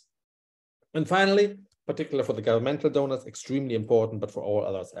price? And finally, particularly for the governmental donors, extremely important, but for all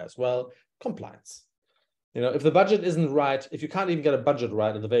others as well, compliance. If the budget isn't right, if you can't even get a budget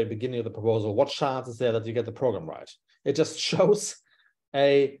right at the very beginning of the proposal, what chance is there that you get the program right? It just shows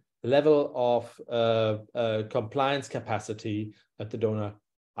a level of compliance capacity that the donor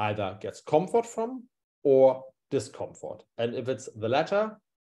either gets comfort from or discomfort. And if it's the latter,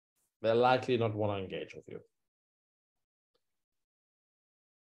 they're likely not want to engage with you.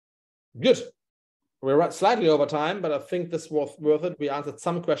 Good. We're slightly over time, but I think this was worth it. We answered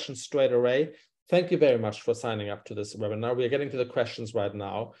some questions straight away. Thank you very much for signing up to this webinar. We are getting to the questions right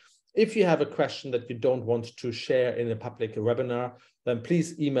now. If you have a question that you don't want to share in a public webinar, then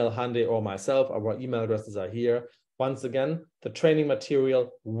please email Hande or myself. Our email addresses are here. Once again, the training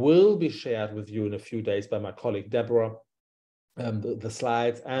material will be shared with you in a few days by my colleague, Deborah. The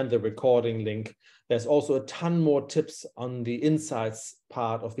slides and the recording link. There's also a ton more tips on the insights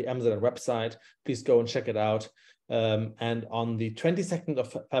part of the Amazon website. Please go and check it out. And on the 22nd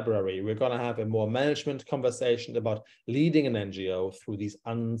of February, we're going to have a more management conversation about leading an NGO through these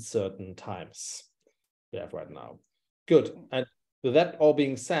uncertain times we have right now. Good. And with that all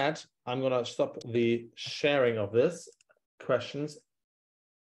being said, I'm going to stop the sharing of this questions.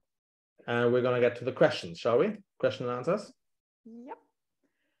 And we're going to get to the questions, shall we? Question and answers? Yep.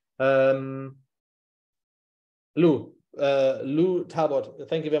 Lou Talbot,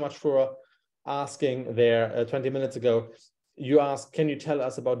 thank you very much for asking there 20 minutes ago. You asked, can you tell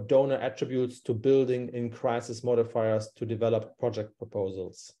us about donor attributes to building in crisis modifiers to develop project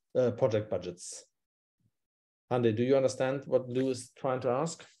proposals, project budgets? Hande, do you understand what Lou is trying to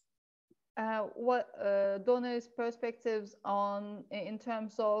ask? what donors' perspectives on in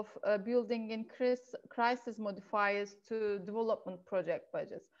terms of building in crisis modifiers to development project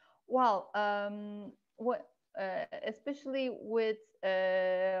budgets? Well, especially with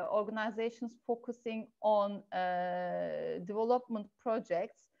organizations focusing on development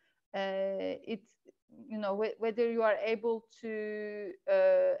projects, it's, you know, whether you are able to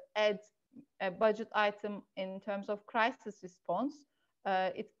add a budget item in terms of crisis response.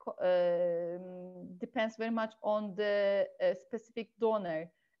 It depends very much on the specific donor.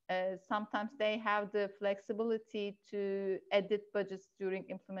 Sometimes they have the flexibility to edit budgets during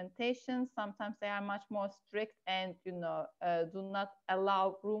implementation. Sometimes they are much more strict and, you know, do not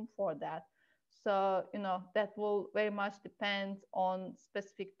allow room for that. So, you know, that will very much depend on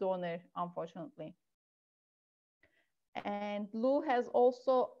specific donor, unfortunately. And Lou has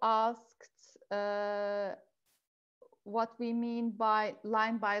also asked what we mean by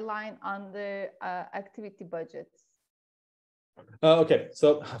line under activity budgets. Okay,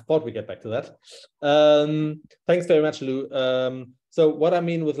 so I thought we'd get back to that. Thanks very much, Lou. So what I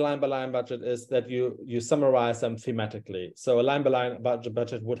mean with line-by-line budget is that you summarize them thematically. So a line-by-line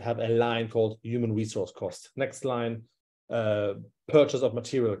budget would have a line called human resource cost. Next line, purchase of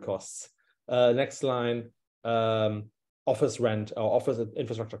material costs. Next line, office rent or office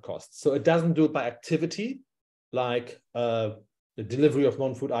infrastructure costs. So it doesn't do it by activity, like the delivery of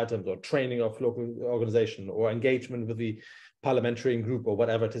non-food items or training of local organization or engagement with the parliamentary group or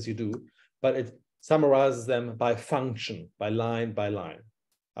whatever it is you do, but it summarizes them by function, by line by line.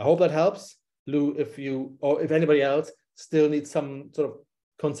 I hope that helps. Lou, if you or if anybody else still needs some sort of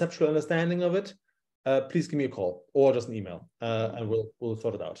conceptual understanding of it, please give me a call or just an email, and we'll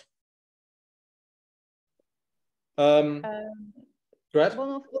sort it out. One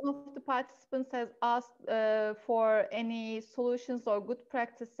of the participants has asked for any solutions or good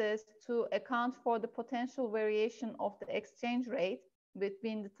practices to account for the potential variation of the exchange rate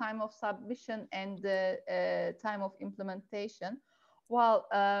between the time of submission and the time of implementation. Well,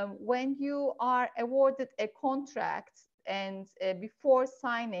 when you are awarded a contract and before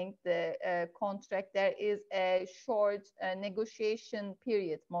signing the contract, there is a short negotiation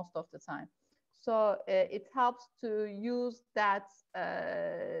period most of the time. So it helps to use that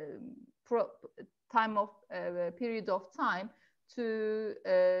period of time to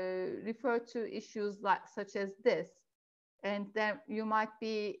refer to issues such as this. And then you might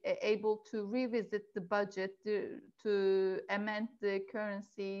be able to revisit the budget to amend the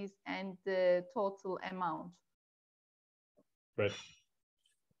currencies and the total amount. Great.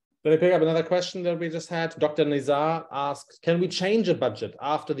 Let me pick up another question that we just had. Dr. Nizar asked, can we change a budget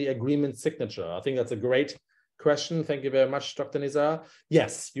after the agreement signature? I think that's a great question. Thank you very much, Dr. Nizar.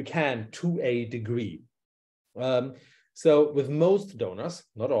 Yes, you can to a degree. So with most donors,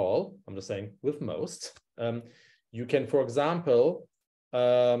 not all, I'm just saying with most, you can, for example,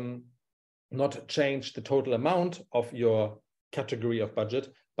 not change the total amount of your category of budget,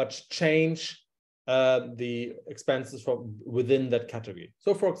 but change the expenses from within that category.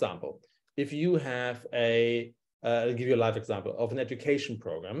 So for example, if you have I'll give you a live example of an education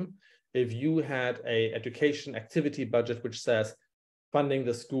program. If you had an education activity budget which says funding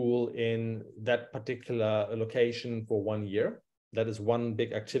the school in that particular location for 1 year, that is one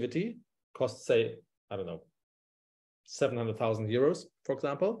big activity, costs, say, I don't know, 700,000 euros, for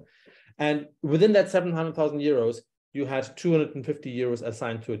example. And within that 700,000 euros, you had 250 euros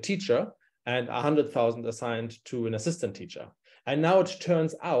assigned to a teacher and 100,000 assigned to an assistant teacher. And now it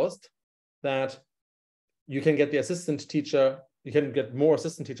turns out that you can get the assistant teacher, you can get more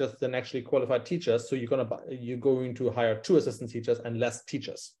assistant teachers than actually qualified teachers. So you're going to hire 2 assistant teachers and less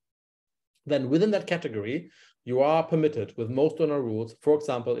teachers. Then within that category, you are permitted with most donor rules, for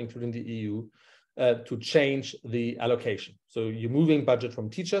example, including the EU, to change the allocation. So you're moving budget from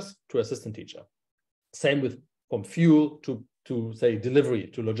teachers to assistant teacher. Same with from fuel to say delivery,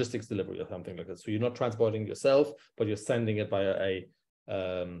 to logistics delivery or something like that. So you're not transporting yourself, but you're sending it via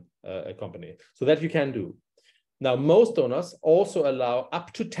a company. So that you can do. Now, most donors also allow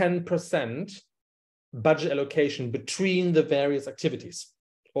up to 10% budget allocation between the various activities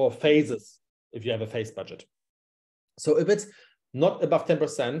or phases, if you have a phase budget. So if it's not above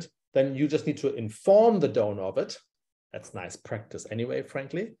 10%, then you just need to inform the donor of it. That's nice practice anyway,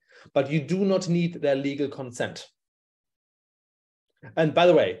 frankly, but you do not need their legal consent. And by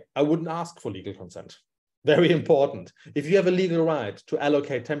the way, I wouldn't ask for legal consent. Very important. If you have a legal right to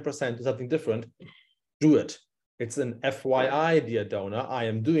allocate 10% to something different, do it. It's an FYI, dear donor, I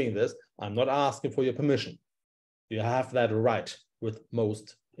am doing this. I'm not asking for your permission. You have that right with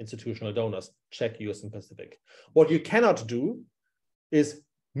most institutional donors. Check US and Pacific. What you cannot do is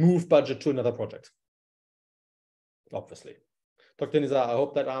move budget to another project, obviously. Dr. Nizar, I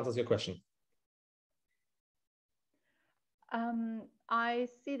hope that answers your question. I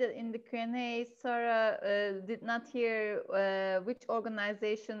see that in the Q&A, Sarah did not hear which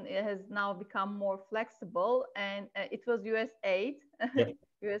organization has now become more flexible, and it was USAID. Yep.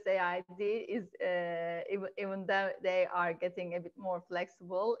 USAID is, even though they are getting a bit more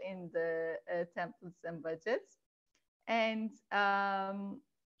flexible in the templates and budgets. And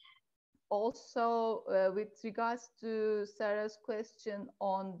also, with regards to Sarah's question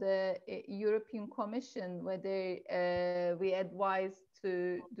on the European Commission, whether we advise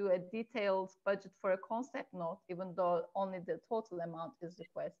to do a detailed budget for a concept note, even though only the total amount is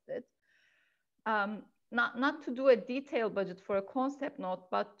requested. Not to do a detailed budget for a concept note,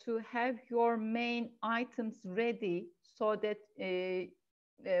 but to have your main items ready so that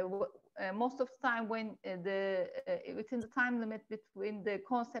most of the time when within the time limit between the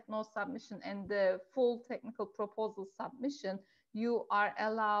concept note submission and the full technical proposal submission, you are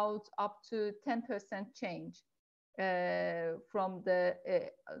allowed up to 10% change from the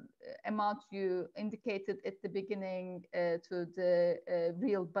amount you indicated at the beginning to the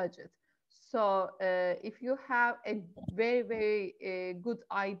real budget. So if you have a very, very good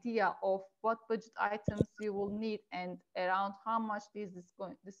idea of what budget items you will need and around how much this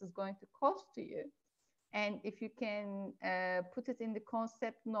is going to cost to you, and if you can put it in the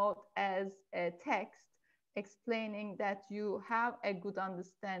concept note as a text explaining that you have a good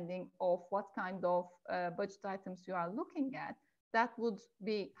understanding of what kind of budget items you are looking at, that would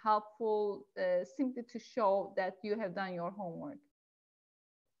be helpful simply to show that you have done your homework.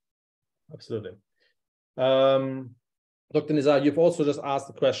 Absolutely. Dr. Nizar, you've also just asked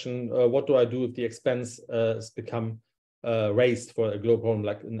the question, what do I do if the expense has become raised for a global problem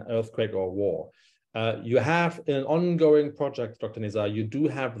like an earthquake or war? You have in an ongoing project, Dr. Nizar, you do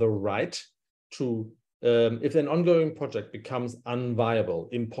have the right to, if an ongoing project becomes unviable,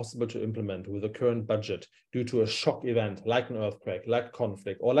 impossible to implement with the current budget due to a shock event like an earthquake, like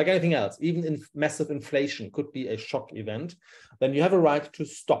conflict, or like anything else, even in massive inflation could be a shock event, then you have a right to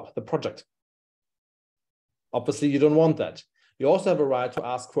stop the project. Obviously, you don't want that. You also have a right to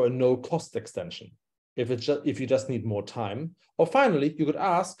ask for a no-cost extension if you just need more time. Or finally, you could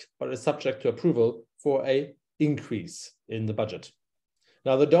ask, but it's subject to approval, for an increase in the budget.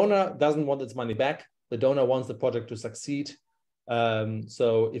 Now, the donor doesn't want its money back. The donor wants the project to succeed.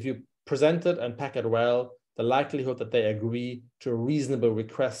 So if you present it and pack it well, the likelihood that they agree to a reasonable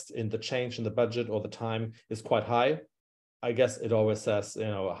request in the change in the budget or the time is quite high. I guess it always says, you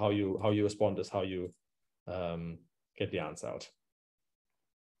know, how you respond is how you get the answer out.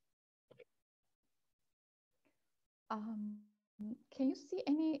 Can you see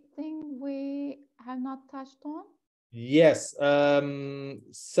anything we have not touched on? Yes,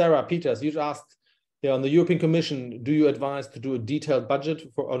 Sarah Peters, you asked, yeah, on the European Commission, do you advise to do a detailed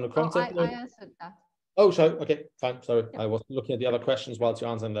budget on a concept? I answered that. Oh, sorry. Okay, fine. Sorry, Yep. I was looking at the other questions whilst you're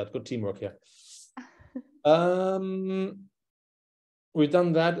answering that. Good teamwork here. We've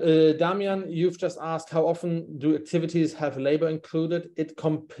done that. Damian, you've just asked, how often do activities have labor included? It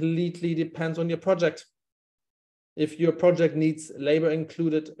completely depends on your project. If your project needs labor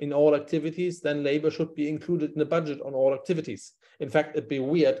included in all activities, then labor should be included in the budget on all activities. In fact, it'd be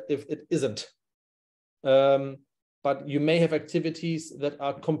weird if it isn't. But you may have activities that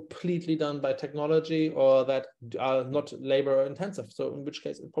are completely done by technology or that are not labor intensive. So in which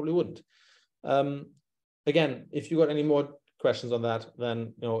case it probably wouldn't. Again, if you got any more questions on that,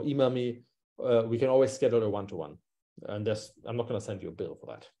 then email me. We can always schedule a one-to-one. And I'm not going to send you a bill for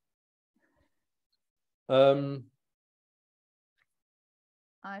that.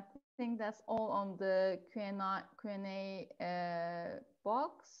 I think that's all on the Q&A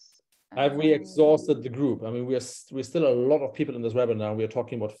box. Have we exhausted the group? I mean, we're still a lot of people in this webinar. We are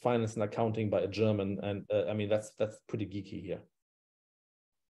talking about finance and accounting by a German, and I mean that's pretty geeky here.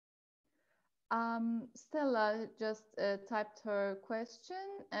 Stella just typed her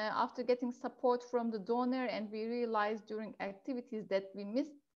question. After getting support from the donor and we realized during activities that we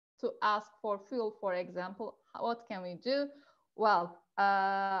missed to ask for fuel, for example, what can we do? Well,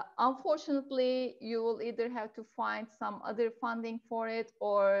 unfortunately, you will either have to find some other funding for it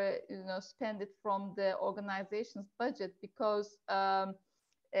or spend it from the organization's budget, because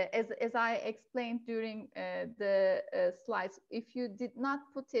as I explained during the slides, if you did not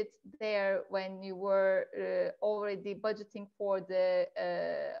put it there when you were already budgeting for the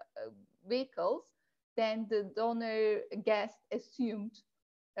vehicles, then the donor guest assumed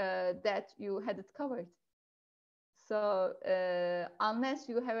that you had it covered. So unless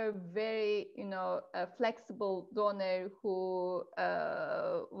you have a very, a flexible donor who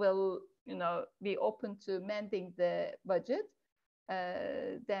will, be open to mending the budget,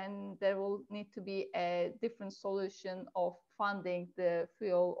 then there will need to be a different solution of funding the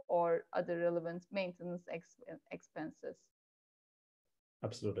fuel or other relevant maintenance expenses.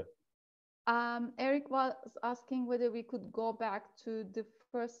 Absolutely. Eric was asking whether we could go back to the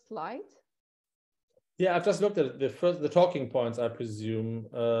first slide. Yeah, I've just looked at the talking points, I presume.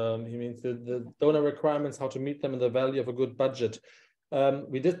 He means the donor requirements, how to meet them, and the value of a good budget.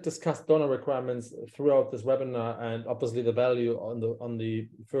 We did discuss donor requirements throughout this webinar, and obviously the value on the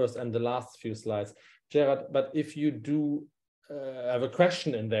first and the last few slides, Gerard. But if you do have a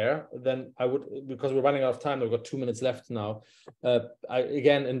question in there, then I would, because we're running out of time, we've got 2 minutes left now. I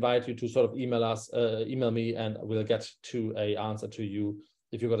again invite you to sort of email me, and we'll get to an answer to you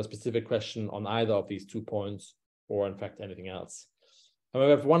if you've got a specific question on either of these 2 points, or in fact anything else. And we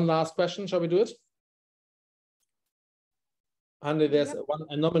have one last question. Shall we do it? Andy, there's one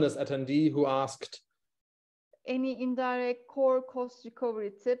anonymous attendee who asked, any indirect core cost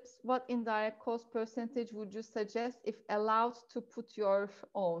recovery tips? What indirect cost percentage would you suggest if allowed to put your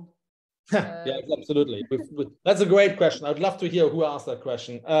own? Yeah, absolutely. That's a great question. I'd love to hear who asked that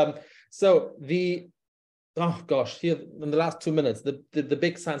question. So oh gosh, here in the last 2 minutes, the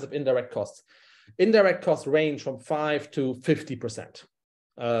big signs of indirect costs. Indirect costs range from 5 to 50%.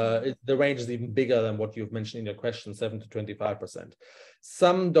 The range is even bigger than what you've mentioned in your question, 7 to 25%.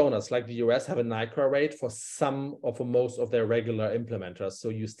 Some donors, like the US, have a NICRA rate for some or for most of their regular implementers. So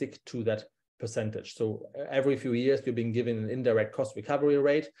you stick to that percentage. So every few years, you're being given an indirect cost recovery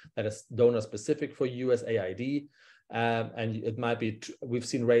rate that is donor specific for USAID. And it might be, we've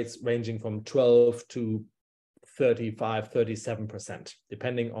seen rates ranging from 12 to 35, 37%,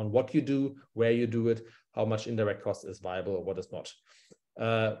 depending on what you do, where you do it, how much indirect cost is viable or what is not.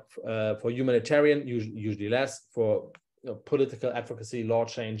 For humanitarian, usually less. For political advocacy, law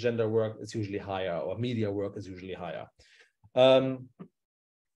change, gender work is usually higher, or media work is usually higher.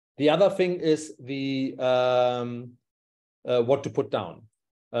 The other thing is what to put down.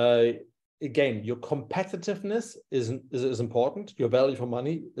 Again, your competitiveness is important. Your value for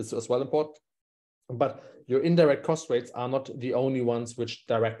money is as well important. But your indirect cost rates are not the only ones which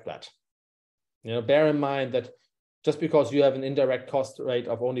direct that. Bear in mind that just because you have an indirect cost rate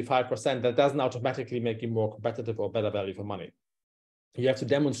of only 5%, that doesn't automatically make you more competitive or better value for money. You have to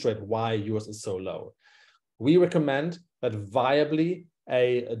demonstrate why yours is so low. We recommend that viably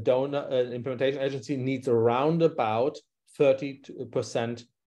a donor, an implementation agency needs around about 30%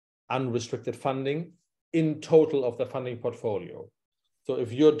 unrestricted funding in total of the funding portfolio. So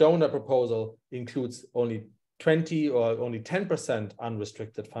if your donor proposal includes only 20 or only 10%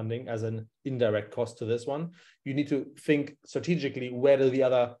 unrestricted funding as an indirect cost to this one, you need to think strategically, where does the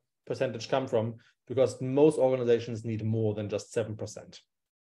other percentage come from? Because most organizations need more than just 7%.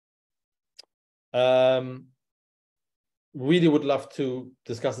 Really would love to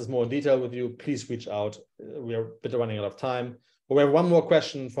discuss this more in detail with you. Please reach out. We are a bit running out of time. But we have one more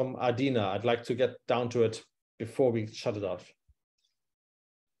question from Adina. I'd like to get down to it before we shut it off.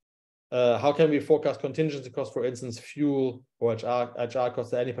 How can we forecast contingency costs, for instance, fuel or HR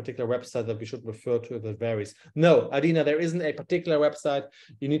costs, at any particular website that we should refer to if it varies? No, Adina, there isn't a particular website.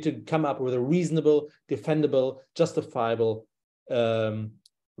 You need to come up with a reasonable, defendable, justifiable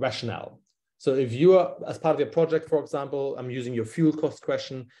rationale. So if you are, as part of your project, for example, I'm using your fuel cost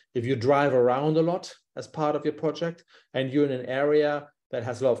question, if you drive around a lot as part of your project and you're in an area that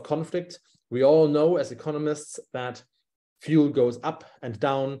has a lot of conflict, we all know as economists that fuel goes up and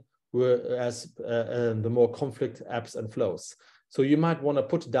down as the more conflict ebbs and flows. So you might want to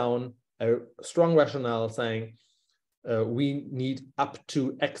put down a strong rationale saying we need up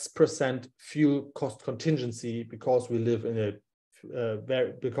to X% fuel cost contingency because we live in a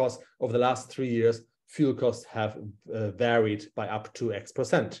because over the last 3 years, fuel costs have varied by up to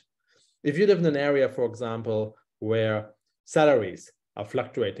X%. If you live in an area, for example, where salaries are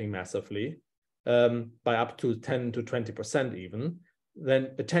fluctuating massively by up to 10 to 20% even,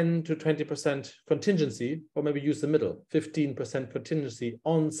 then a 10 to 20% contingency, or maybe use the middle, 15% contingency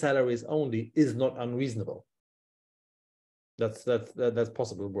on salaries only is not unreasonable. That's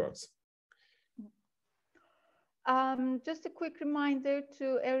possible, works. Just a quick reminder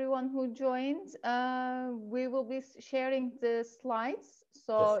to everyone who joined, we will be sharing the slides.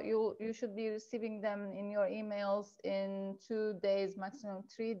 So yes, you should be receiving them in your emails in 2 days, maximum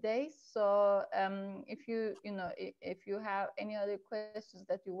 3 days. So if you have any other questions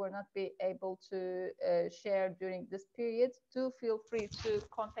that you will not be able to share during this period, do feel free to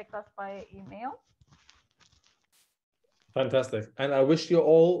contact us via email. Fantastic. And I wish you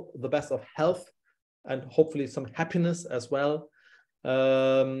all the best of health and hopefully some happiness as well.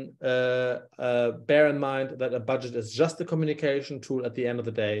 Bear in mind that a budget is just a communication tool at the end of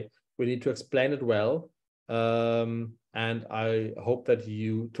the day. We need to explain it well. And I hope that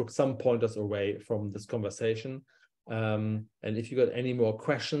you took some pointers away from this conversation. And if you got any more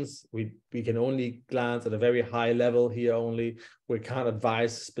questions, we can only glance at a very high level here only. We can't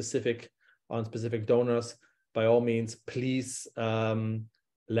advise on specific donors. By all means, please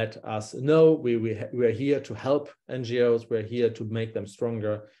let us know. We are here to help NGOs. We're here to make them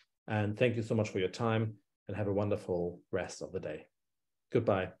stronger. And thank you so much for your time and have a wonderful rest of the day.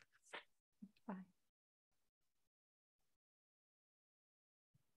 Goodbye.